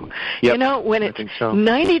protection, too. Yep. When it's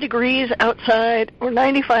 90 degrees outside or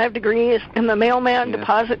 95 degrees, and the mailman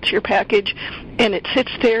deposits your package, and it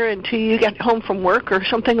sits there until you get home from work or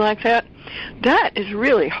something like that, that is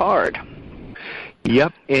really hard.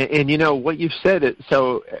 Yep, and what you've said,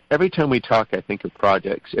 so every time we talk, I think of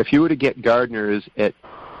projects. If you were to get gardeners at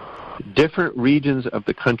different regions of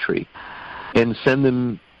the country and send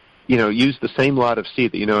them, use the same lot of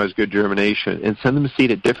seed that has good germination, and send them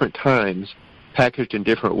seed at different times, packaged in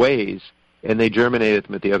different ways, and they germinated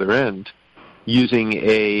them at the other end using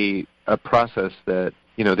a process that,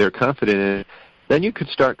 they're confident in, then you could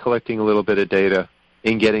start collecting a little bit of data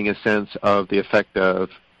and getting a sense of the effect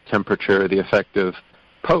of temperature, the effect of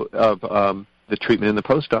the treatment in the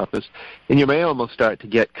post office, and you may almost start to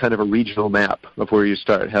get kind of a regional map of where you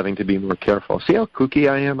start having to be more careful. See how kooky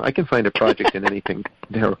I am? I can find a project in anything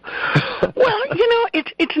there. Well,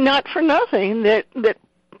 it's not for nothing that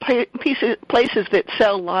places that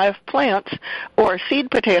sell live plants or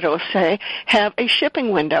seed potatoes, say, have a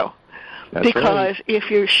shipping window. That's because right. If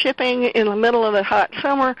you're shipping in the middle of the hot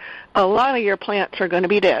summer, a lot of your plants are going to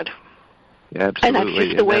be dead. Absolutely. And that's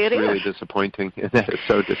just the way it is. That's really disappointing. That is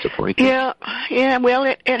so disappointing. Yeah, well,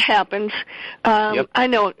 it happens. Yep. I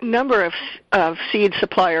know a number of seed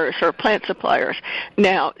suppliers or plant suppliers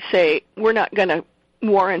now say, we're not going to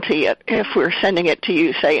warranty it if we're sending it to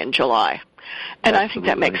you, say, in July. And Absolutely. I think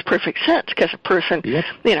that makes perfect sense, because a person,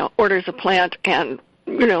 orders a plant and,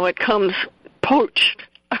 it comes poached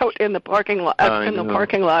out in the parking lot,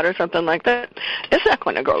 parking lot or something like that. It's not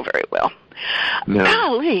going to grow very well. No.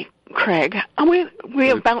 Golly, Craig, we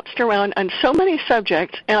have bounced around on so many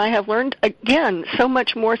subjects, and I have learned, again, so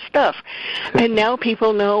much more stuff. And now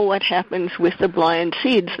people know what happens with the blind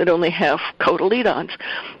seeds that only have cotyledons.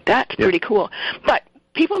 That's pretty cool. But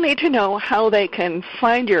people need to know how they can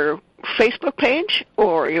find your Facebook page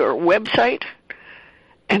or your website,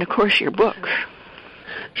 and, of course, your books.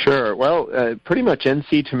 Sure. Well, pretty much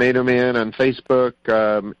NC Tomato Man on Facebook,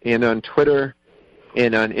 and on Twitter,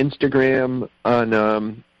 and on Instagram,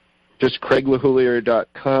 on just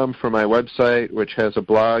CraigLaHoulier.com for my website, which has a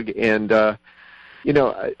blog. And, I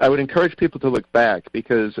would encourage people to look back,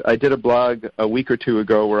 because I did a blog a week or two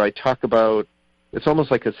ago where I talk about, it's almost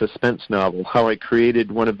like a suspense novel, how I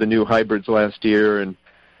created one of the new hybrids last year and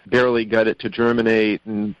barely got it to germinate,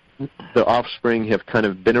 and the offspring have kind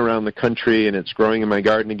of been around the country, and it's growing in my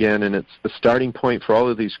garden again, and it's the starting point for all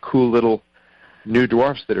of these cool little new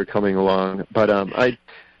dwarfs that are coming along. But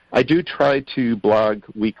I do try to blog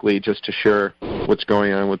weekly just to share what's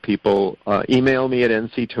going on with people. Email me at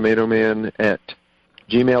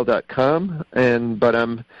nctomatoman@gmail.com, but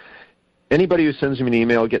anybody who sends me an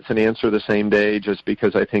email gets an answer the same day, just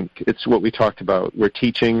because I think it's what we talked about. We're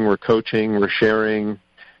teaching, we're coaching, we're sharing,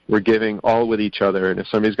 we're giving, all with each other. And if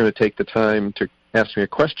somebody's going to take the time to ask me a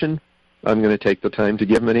question, I'm going to take the time to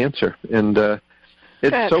give them an answer. And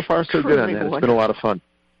it's so far so good on that. It's been a lot of fun.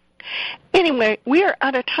 Anyway, we are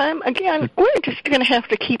out of time. Again, we're just going to have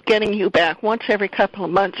to keep getting you back once every couple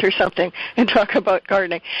of months or something and talk about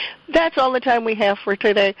gardening. That's all the time we have for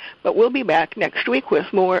today, but we'll be back next week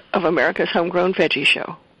with more of America's Homegrown Veggie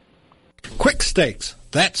Show. Quick Stakes,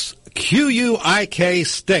 that's QUIK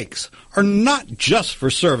Stakes, are not just for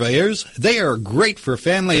surveyors. They are great for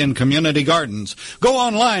family and community gardens. Go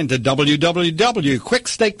online to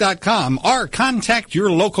www.quickstake.com or contact your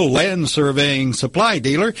local land surveying supply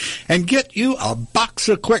dealer and get you a box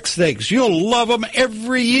of Quick Stakes. You'll love them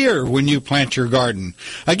every year when you plant your garden.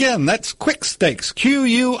 Again, that's Quick Stakes,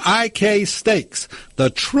 QUIK Stakes, the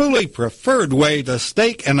truly preferred way to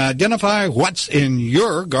stake and identify what's in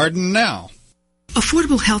your garden now.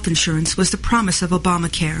 Affordable health insurance was the promise of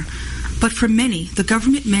Obamacare, but for many, the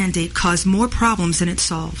government mandate caused more problems than it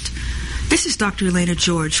solved. This is Dr. Elena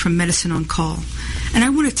George from Medicine on Call, and I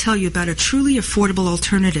want to tell you about a truly affordable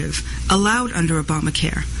alternative allowed under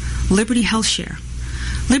Obamacare, Liberty HealthShare.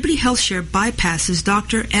 Liberty HealthShare bypasses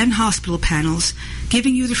doctor and hospital panels,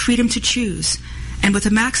 giving you the freedom to choose. And with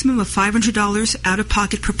a maximum of $500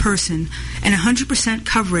 out-of-pocket per person and 100%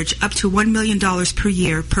 coverage up to $1 million per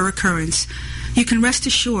year per occurrence, You can rest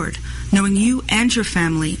assured knowing you and your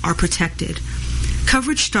family are protected.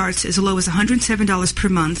 Coverage starts as low as $107 per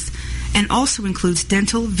month and also includes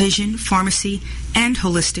dental, vision, pharmacy, and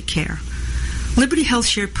holistic care. Liberty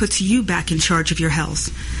HealthShare puts you back in charge of your health.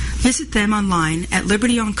 Visit them online at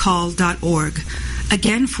libertyoncall.org.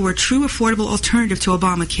 Again, for a true affordable alternative to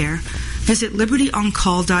Obamacare, visit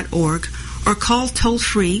libertyoncall.org or call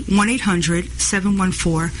toll-free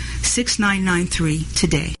 1-800-714-6993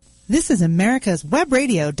 today. This is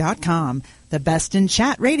America'sWebRadio.com, the best in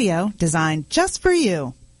chat radio designed just for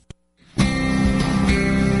you.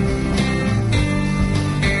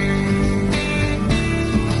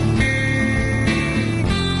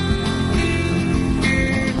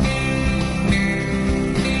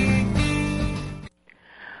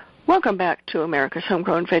 Welcome back to America's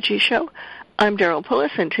Homegrown Veggie Show. I'm Daryl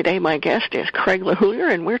Pullis, and today my guest is Craig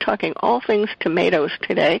LaHoulier, and we're talking all things tomatoes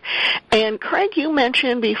today. And Craig, you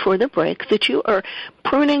mentioned before the break that you are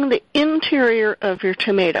pruning the interior of your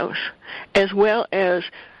tomatoes, as well as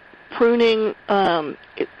pruning or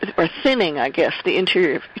thinning, I guess, the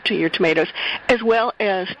interior to your tomatoes, as well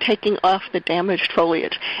as taking off the damaged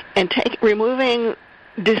foliage. And removing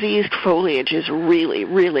diseased foliage is really,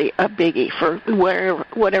 really a biggie for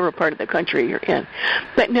whatever part of the country you're in.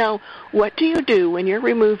 But now, what do you do when you're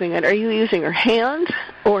removing it? Are you using your hands,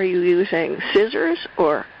 or are you using scissors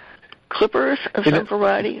or clippers of some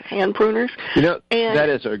variety, hand pruners? That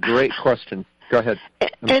is a great question. Go ahead.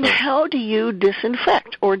 And how do you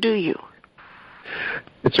disinfect, or do you?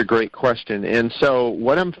 It's a great question. And so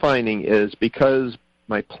what I'm finding is, because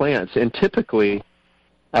my plants, and typically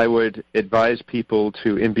I would advise people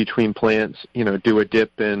to, in between plants, do a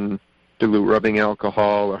dip in dilute rubbing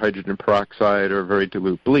alcohol or hydrogen peroxide or very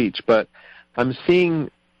dilute bleach. But I'm seeing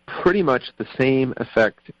pretty much the same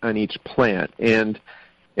effect on each plant. And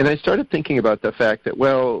I started thinking about the fact that,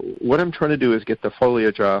 well, what I'm trying to do is get the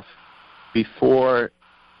foliage off before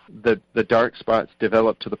the dark spots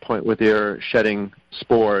develop to the point where they're shedding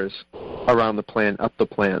spores around the plant, up the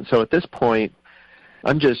plant. So at this point,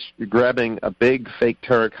 I'm just grabbing a big fake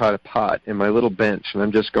terracotta pot in my little bench, and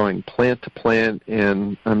I'm just going plant to plant,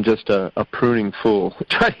 and I'm just a pruning fool,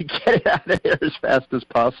 trying to get it out of there as fast as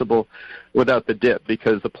possible without the dip,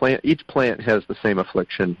 because each plant has the same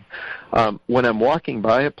affliction. When I'm walking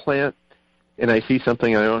by a plant and I see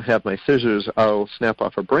something and I don't have my scissors, I'll snap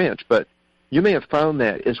off a branch. But you may have found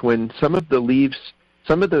that is when some of the leaves,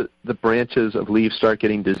 some of the branches of leaves start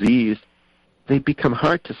getting diseased, they become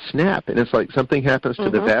hard to snap, and it's like something happens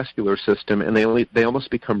to the vascular system, and they almost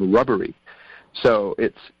become rubbery. So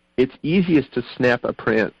it's easiest to snap a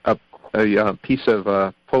piece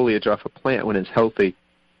of foliage off a plant when it's healthy.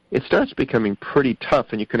 It starts becoming pretty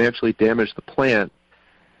tough, and you can actually damage the plant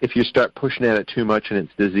if you start pushing at it too much and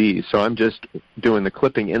it's diseased. So I'm just doing the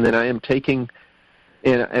clipping, and then I am taking,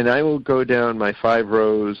 and I will go down my 5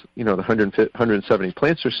 rows, the 170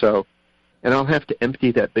 plants or so, and I'll have to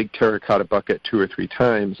empty that big terracotta bucket 2 or 3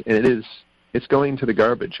 times, and it's going to the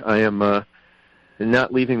garbage. I am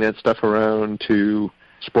not leaving that stuff around to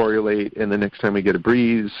sporulate, and the next time we get a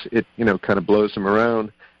breeze, it kind of blows them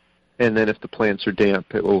around, and then if the plants are damp,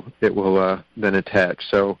 it will then attach.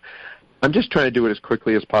 So I'm just trying to do it as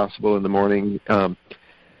quickly as possible in the morning. And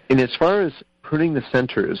as far as pruning the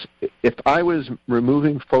centers, if I was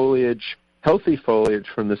removing foliage, healthy foliage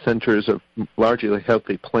from the centers of largely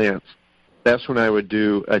healthy plants, that's when I would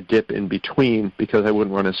do a dip in between, because I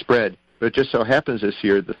wouldn't want to spread. But it just so happens this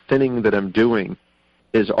year, the thinning that I'm doing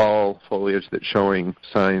is all foliage that's showing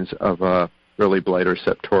signs of early blight or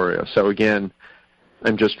septoria. So again,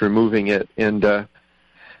 I'm just removing it. And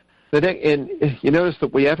you notice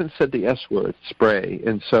that we haven't said the S word, spray.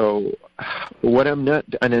 And so what I'm not,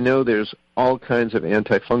 and I know there's all kinds of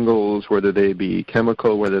antifungals, whether they be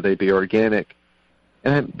chemical, whether they be organic.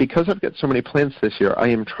 And because I've got so many plants this year, I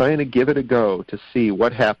am trying to give it a go to see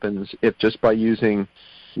what happens if, just by using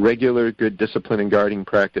regular good discipline and gardening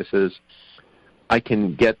practices, I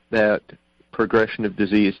can get that progression of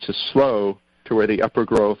disease to slow to where the upper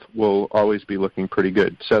growth will always be looking pretty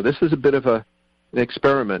good. So this is a bit of an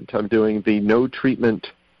experiment. I'm doing the no treatment,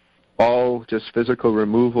 all just physical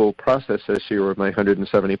removal process this year of my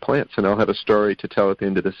 170 plants, and I'll have a story to tell at the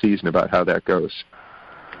end of the season about how that goes.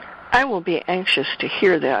 I will be anxious to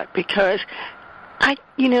hear that, because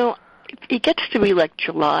it gets to be like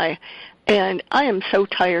July, and I am so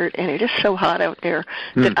tired, and it is so hot out there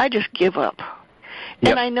that I just give up.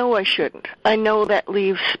 Yep. And I know I shouldn't. I know that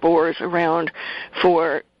leaves spores around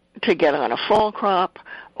to get on a fall crop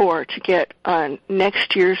or to get on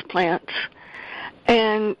next year's plants.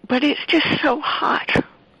 But it's just so hot.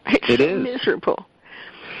 It's so miserable.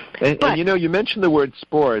 And you mentioned the word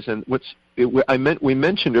spores, and we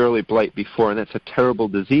mentioned early blight before, and that's a terrible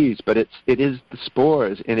disease, but it is the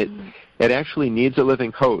spores, and it actually needs a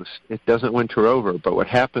living host. It doesn't winter over, but what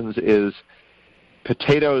happens is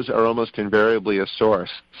potatoes are almost invariably a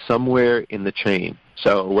source somewhere in the chain.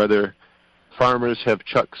 So whether farmers have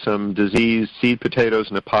chucked some diseased seed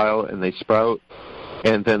potatoes in a pile and they sprout,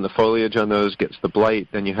 and then the foliage on those gets the blight,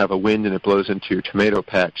 then you have a wind and it blows into your tomato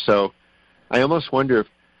patch. So I almost wonder if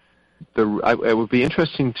it would be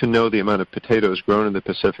interesting to know the amount of potatoes grown in the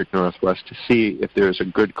Pacific Northwest to see if there's a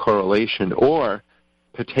good correlation, or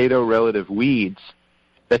potato-relative weeds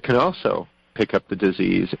that can also pick up the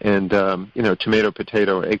disease. And tomato,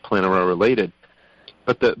 potato, eggplant are all related.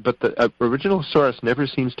 But the original source never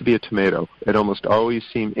seems to be a tomato. It almost always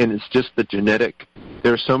seems, and it's just the genetic.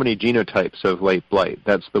 There are so many genotypes of late blight.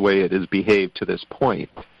 That's the way it has behaved to this point.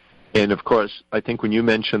 And of course, I think when you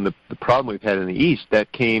mentioned the problem we've had in the East,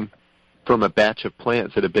 that came from a batch of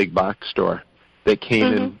plants at a big box store that came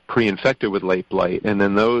in pre-infected with late blight, and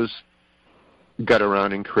then those got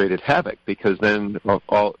around and created havoc, because then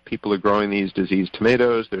all people are growing these diseased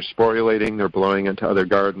tomatoes, they're sporulating, they're blowing into other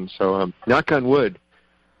gardens. So knock on wood,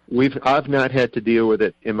 I've not had to deal with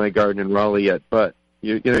it in my garden in Raleigh yet, but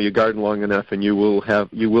you garden long enough and you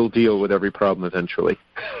will deal with every problem eventually.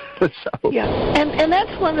 Yeah, and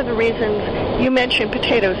that's one of the reasons you mentioned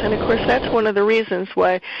potatoes, and of course that's one of the reasons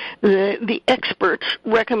why the experts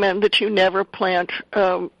recommend that you never plant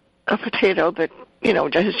a potato that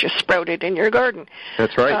just sprouted in your garden.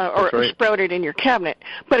 That's right. Or sprouted in your cabinet.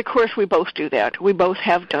 But of course we both do that. We both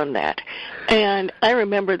have done that. And I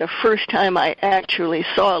remember the first time I actually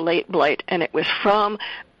saw a late blight, and it was from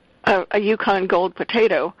a Yukon Gold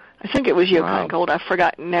potato. I think it was Yukon Gold. I've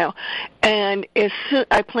forgotten now. And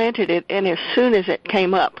I planted it, and as soon as it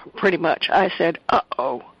came up, pretty much, I said,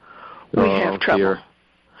 "Uh-oh, we have trouble."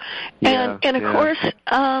 Dear. And of course,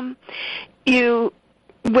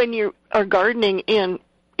 when you are gardening in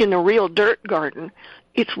a real dirt garden,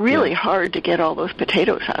 it's really hard to get all those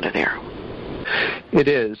potatoes out of there. It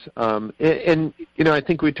is. And I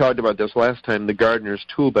think we talked about this last time, the gardener's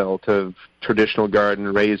tool belt of traditional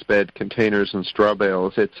garden, raised bed containers, and straw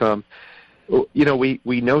bales. It's,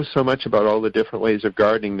 we know so much about all the different ways of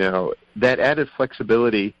gardening now. That added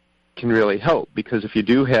flexibility can really help, because if you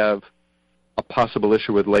do have a possible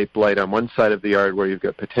issue with late blight on one side of the yard where you've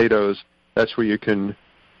got potatoes, that's where you can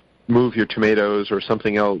move your tomatoes or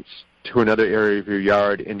something else to another area of your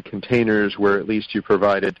yard in containers where at least you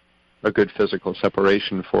provided a good physical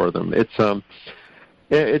separation for them. It's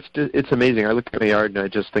amazing. I look at my yard and I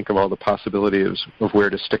just think of all the possibilities of where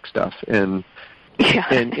to stick stuff. And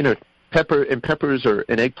peppers or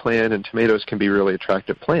an eggplant and tomatoes can be really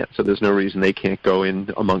attractive plants, so there's no reason they can't go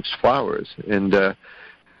in amongst flowers. And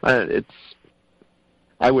I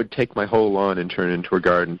would take my whole lawn and turn it into a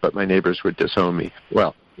garden, but my neighbors would disown me.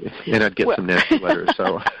 Well, and I'd get some nasty letters.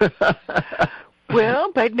 So.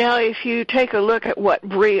 Well, but now if you take a look at what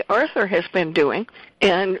Bree Arthur has been doing,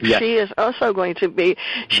 and she is also going to be,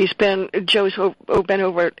 Joe's been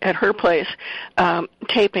over at her place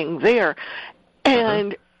taping there,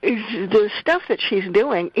 and the stuff that she's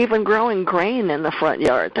doing, even growing grain in the front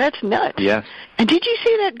yard, that's nuts. Yes. And did you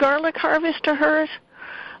see that garlic harvest of hers?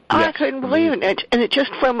 Yes. I couldn't believe it. And it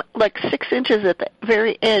just from like 6 inches at the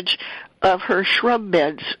very edge of her shrub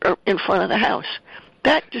beds in front of the house.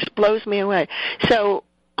 That just blows me away. So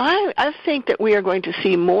I think that we are going to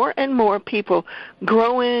see more and more people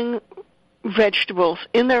growing vegetables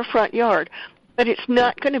in their front yard, but it's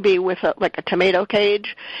not going to be with like a tomato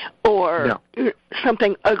cage or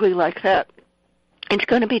something ugly like that. It's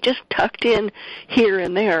going to be just tucked in here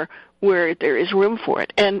and there where there is room for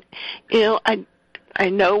it. And, I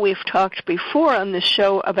know we've talked before on this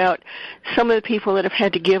show about some of the people that have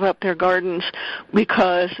had to give up their gardens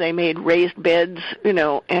because they made raised beds,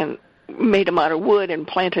 and made them out of wood and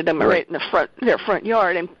planted them right in their front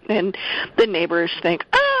yard, and the neighbors think,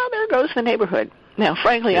 there goes the neighborhood. Now,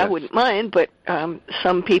 frankly, I wouldn't mind, but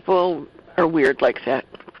some people are weird like that.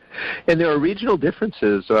 And there are regional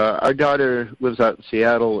differences. Our daughter lives out in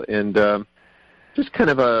Seattle, and just kind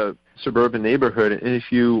of a suburban neighborhood, and if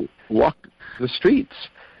you walk the streets,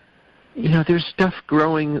 there's stuff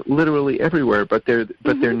growing literally everywhere, but they're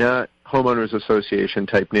not homeowners association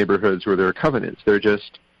type neighborhoods where there are covenants. They're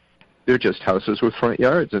just houses with front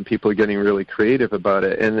yards, and people are getting really creative about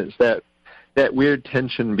it. And it's that weird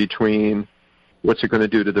tension between what's it going to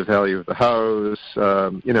do to the value of the house?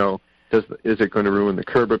 Is it going to ruin the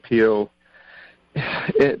curb appeal?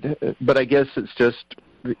 But I guess it's just,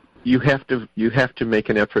 you have to make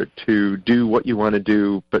an effort to do what you want to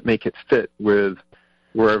do, but make it fit with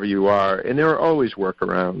wherever you are. And there are always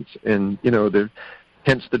workarounds. And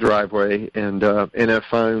hence the driveway. And I've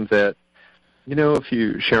found that, if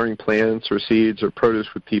you're sharing plants or seeds or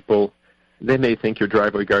produce with people, they may think your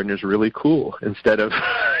driveway garden is really cool instead of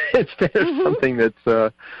something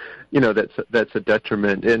that's that's a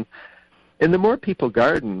detriment. And the more people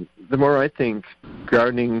garden, the more I think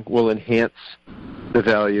gardening will enhance the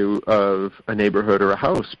value of a neighborhood or a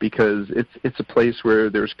house, because it's a place where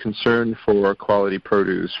there's concern for quality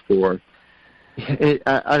produce. I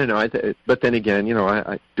don't know, but then again,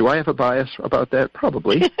 do I have a bias about that?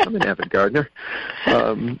 Probably. I'm an avid gardener,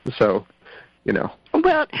 so. Well,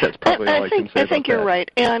 that's probably all I can say I think about you're that.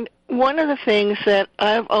 right. And one of the things that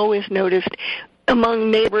I've always noticed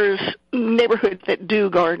among neighborhoods that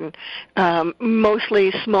do garden,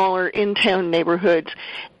 mostly smaller in-town neighborhoods,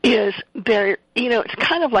 is it's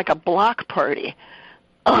kind of like a block party.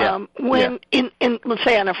 When let's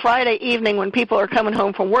say on a Friday evening when people are coming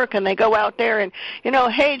home from work and they go out there and,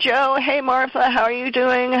 hey Joe, hey Martha, how are you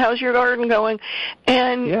doing? How's your garden going?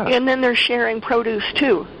 And then they're sharing produce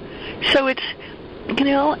too. So I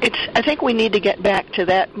think we need to get back to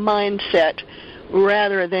that mindset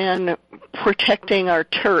rather than protecting our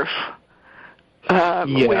turf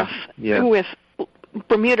with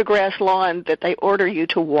Bermuda grass lawn that they order you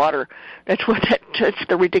to water. That's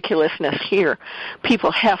the ridiculousness here.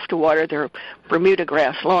 People have to water their Bermuda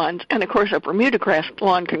grass lawns, and of course a Bermuda grass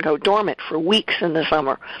lawn can go dormant for weeks in the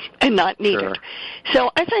summer and not need it. So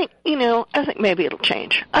I think maybe it'll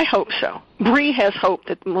change. I hope so. Bree has hope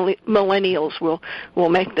that millennials will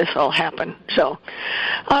make this all happen. So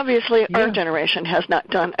obviously our generation has not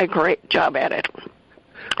done a great job at it.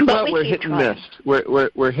 But we're hit and miss.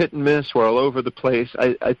 We're hit and miss. We're all over the place.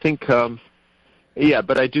 I think, but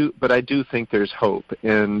I do think there's hope,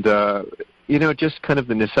 and just kind of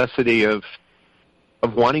the necessity of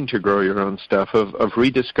wanting to grow your own stuff, of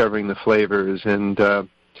rediscovering the flavors, and the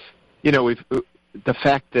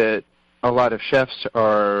fact that a lot of chefs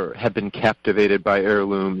have been captivated by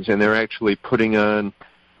heirlooms, and they're actually putting on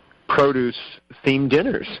produce-themed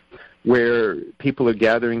dinners, where people are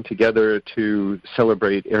gathering together to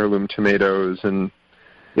celebrate heirloom tomatoes, and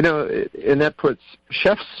that puts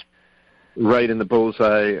chefs right in the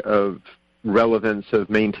bullseye of relevance of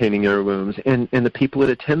maintaining heirlooms, and the people that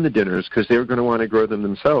attend the dinners, because they're going to want to grow them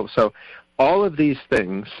themselves. So all of these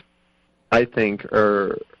things, I think,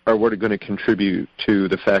 are what are going to contribute to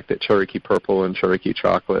the fact that Cherokee Purple and Cherokee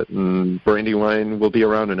Chocolate and Brandywine will be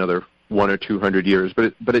around another 100 or 200 years.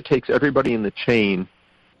 But it takes everybody in the chain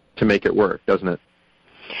to make it work, doesn't it?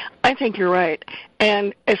 I think you're right.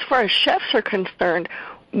 And as far as chefs are concerned,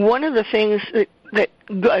 one of the things that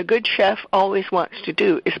a good chef always wants to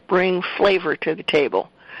do is bring flavor to the table.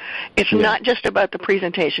 It's not just about the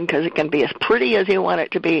presentation, because it can be as pretty as you want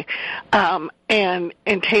it to be, and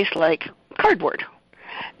taste like cardboard.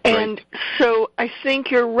 And so I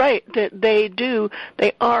think you're right that they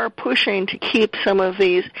are pushing to keep some of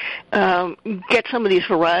these, get some of these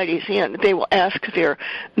varieties in. They will ask their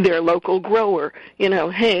local grower,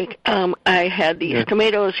 hey, I had these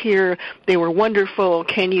tomatoes here, they were wonderful,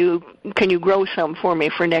 can you grow some for me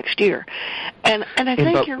for next year? And I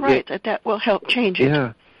think you're right that will help change it.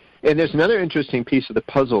 Yeah. And there's another interesting piece of the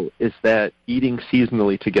puzzle, is that eating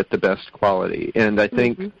seasonally to get the best quality. And I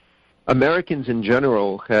think Americans in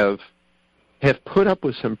general have put up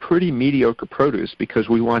with some pretty mediocre produce because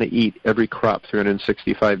we want to eat every crop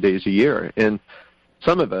 365 days a year. And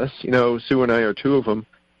some of us, Sue and I are two of them,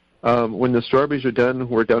 when the strawberries are done,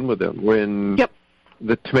 we're done with them. When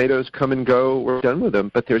the tomatoes come and go, we're done with them.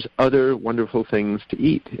 But there's other wonderful things to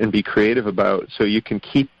eat and be creative about, so you can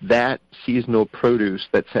keep that seasonal produce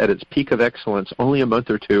that's at its peak of excellence only a month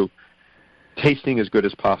or two, tasting as good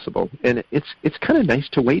as possible. And it's kind of nice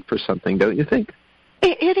to wait for something, don't you think?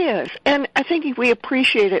 It is, and I think we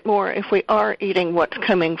appreciate it more if we are eating what's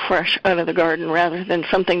coming fresh out of the garden rather than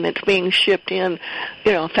something that's being shipped in,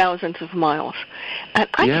 thousands of miles. And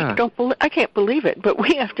I can't believe it, but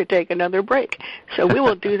we have to take another break. So we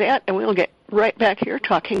will do that, and we'll get right back here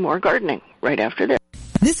talking more gardening right after this.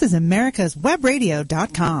 This is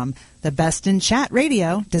AmericasWebRadio.com, the best in chat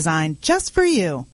radio designed just for you.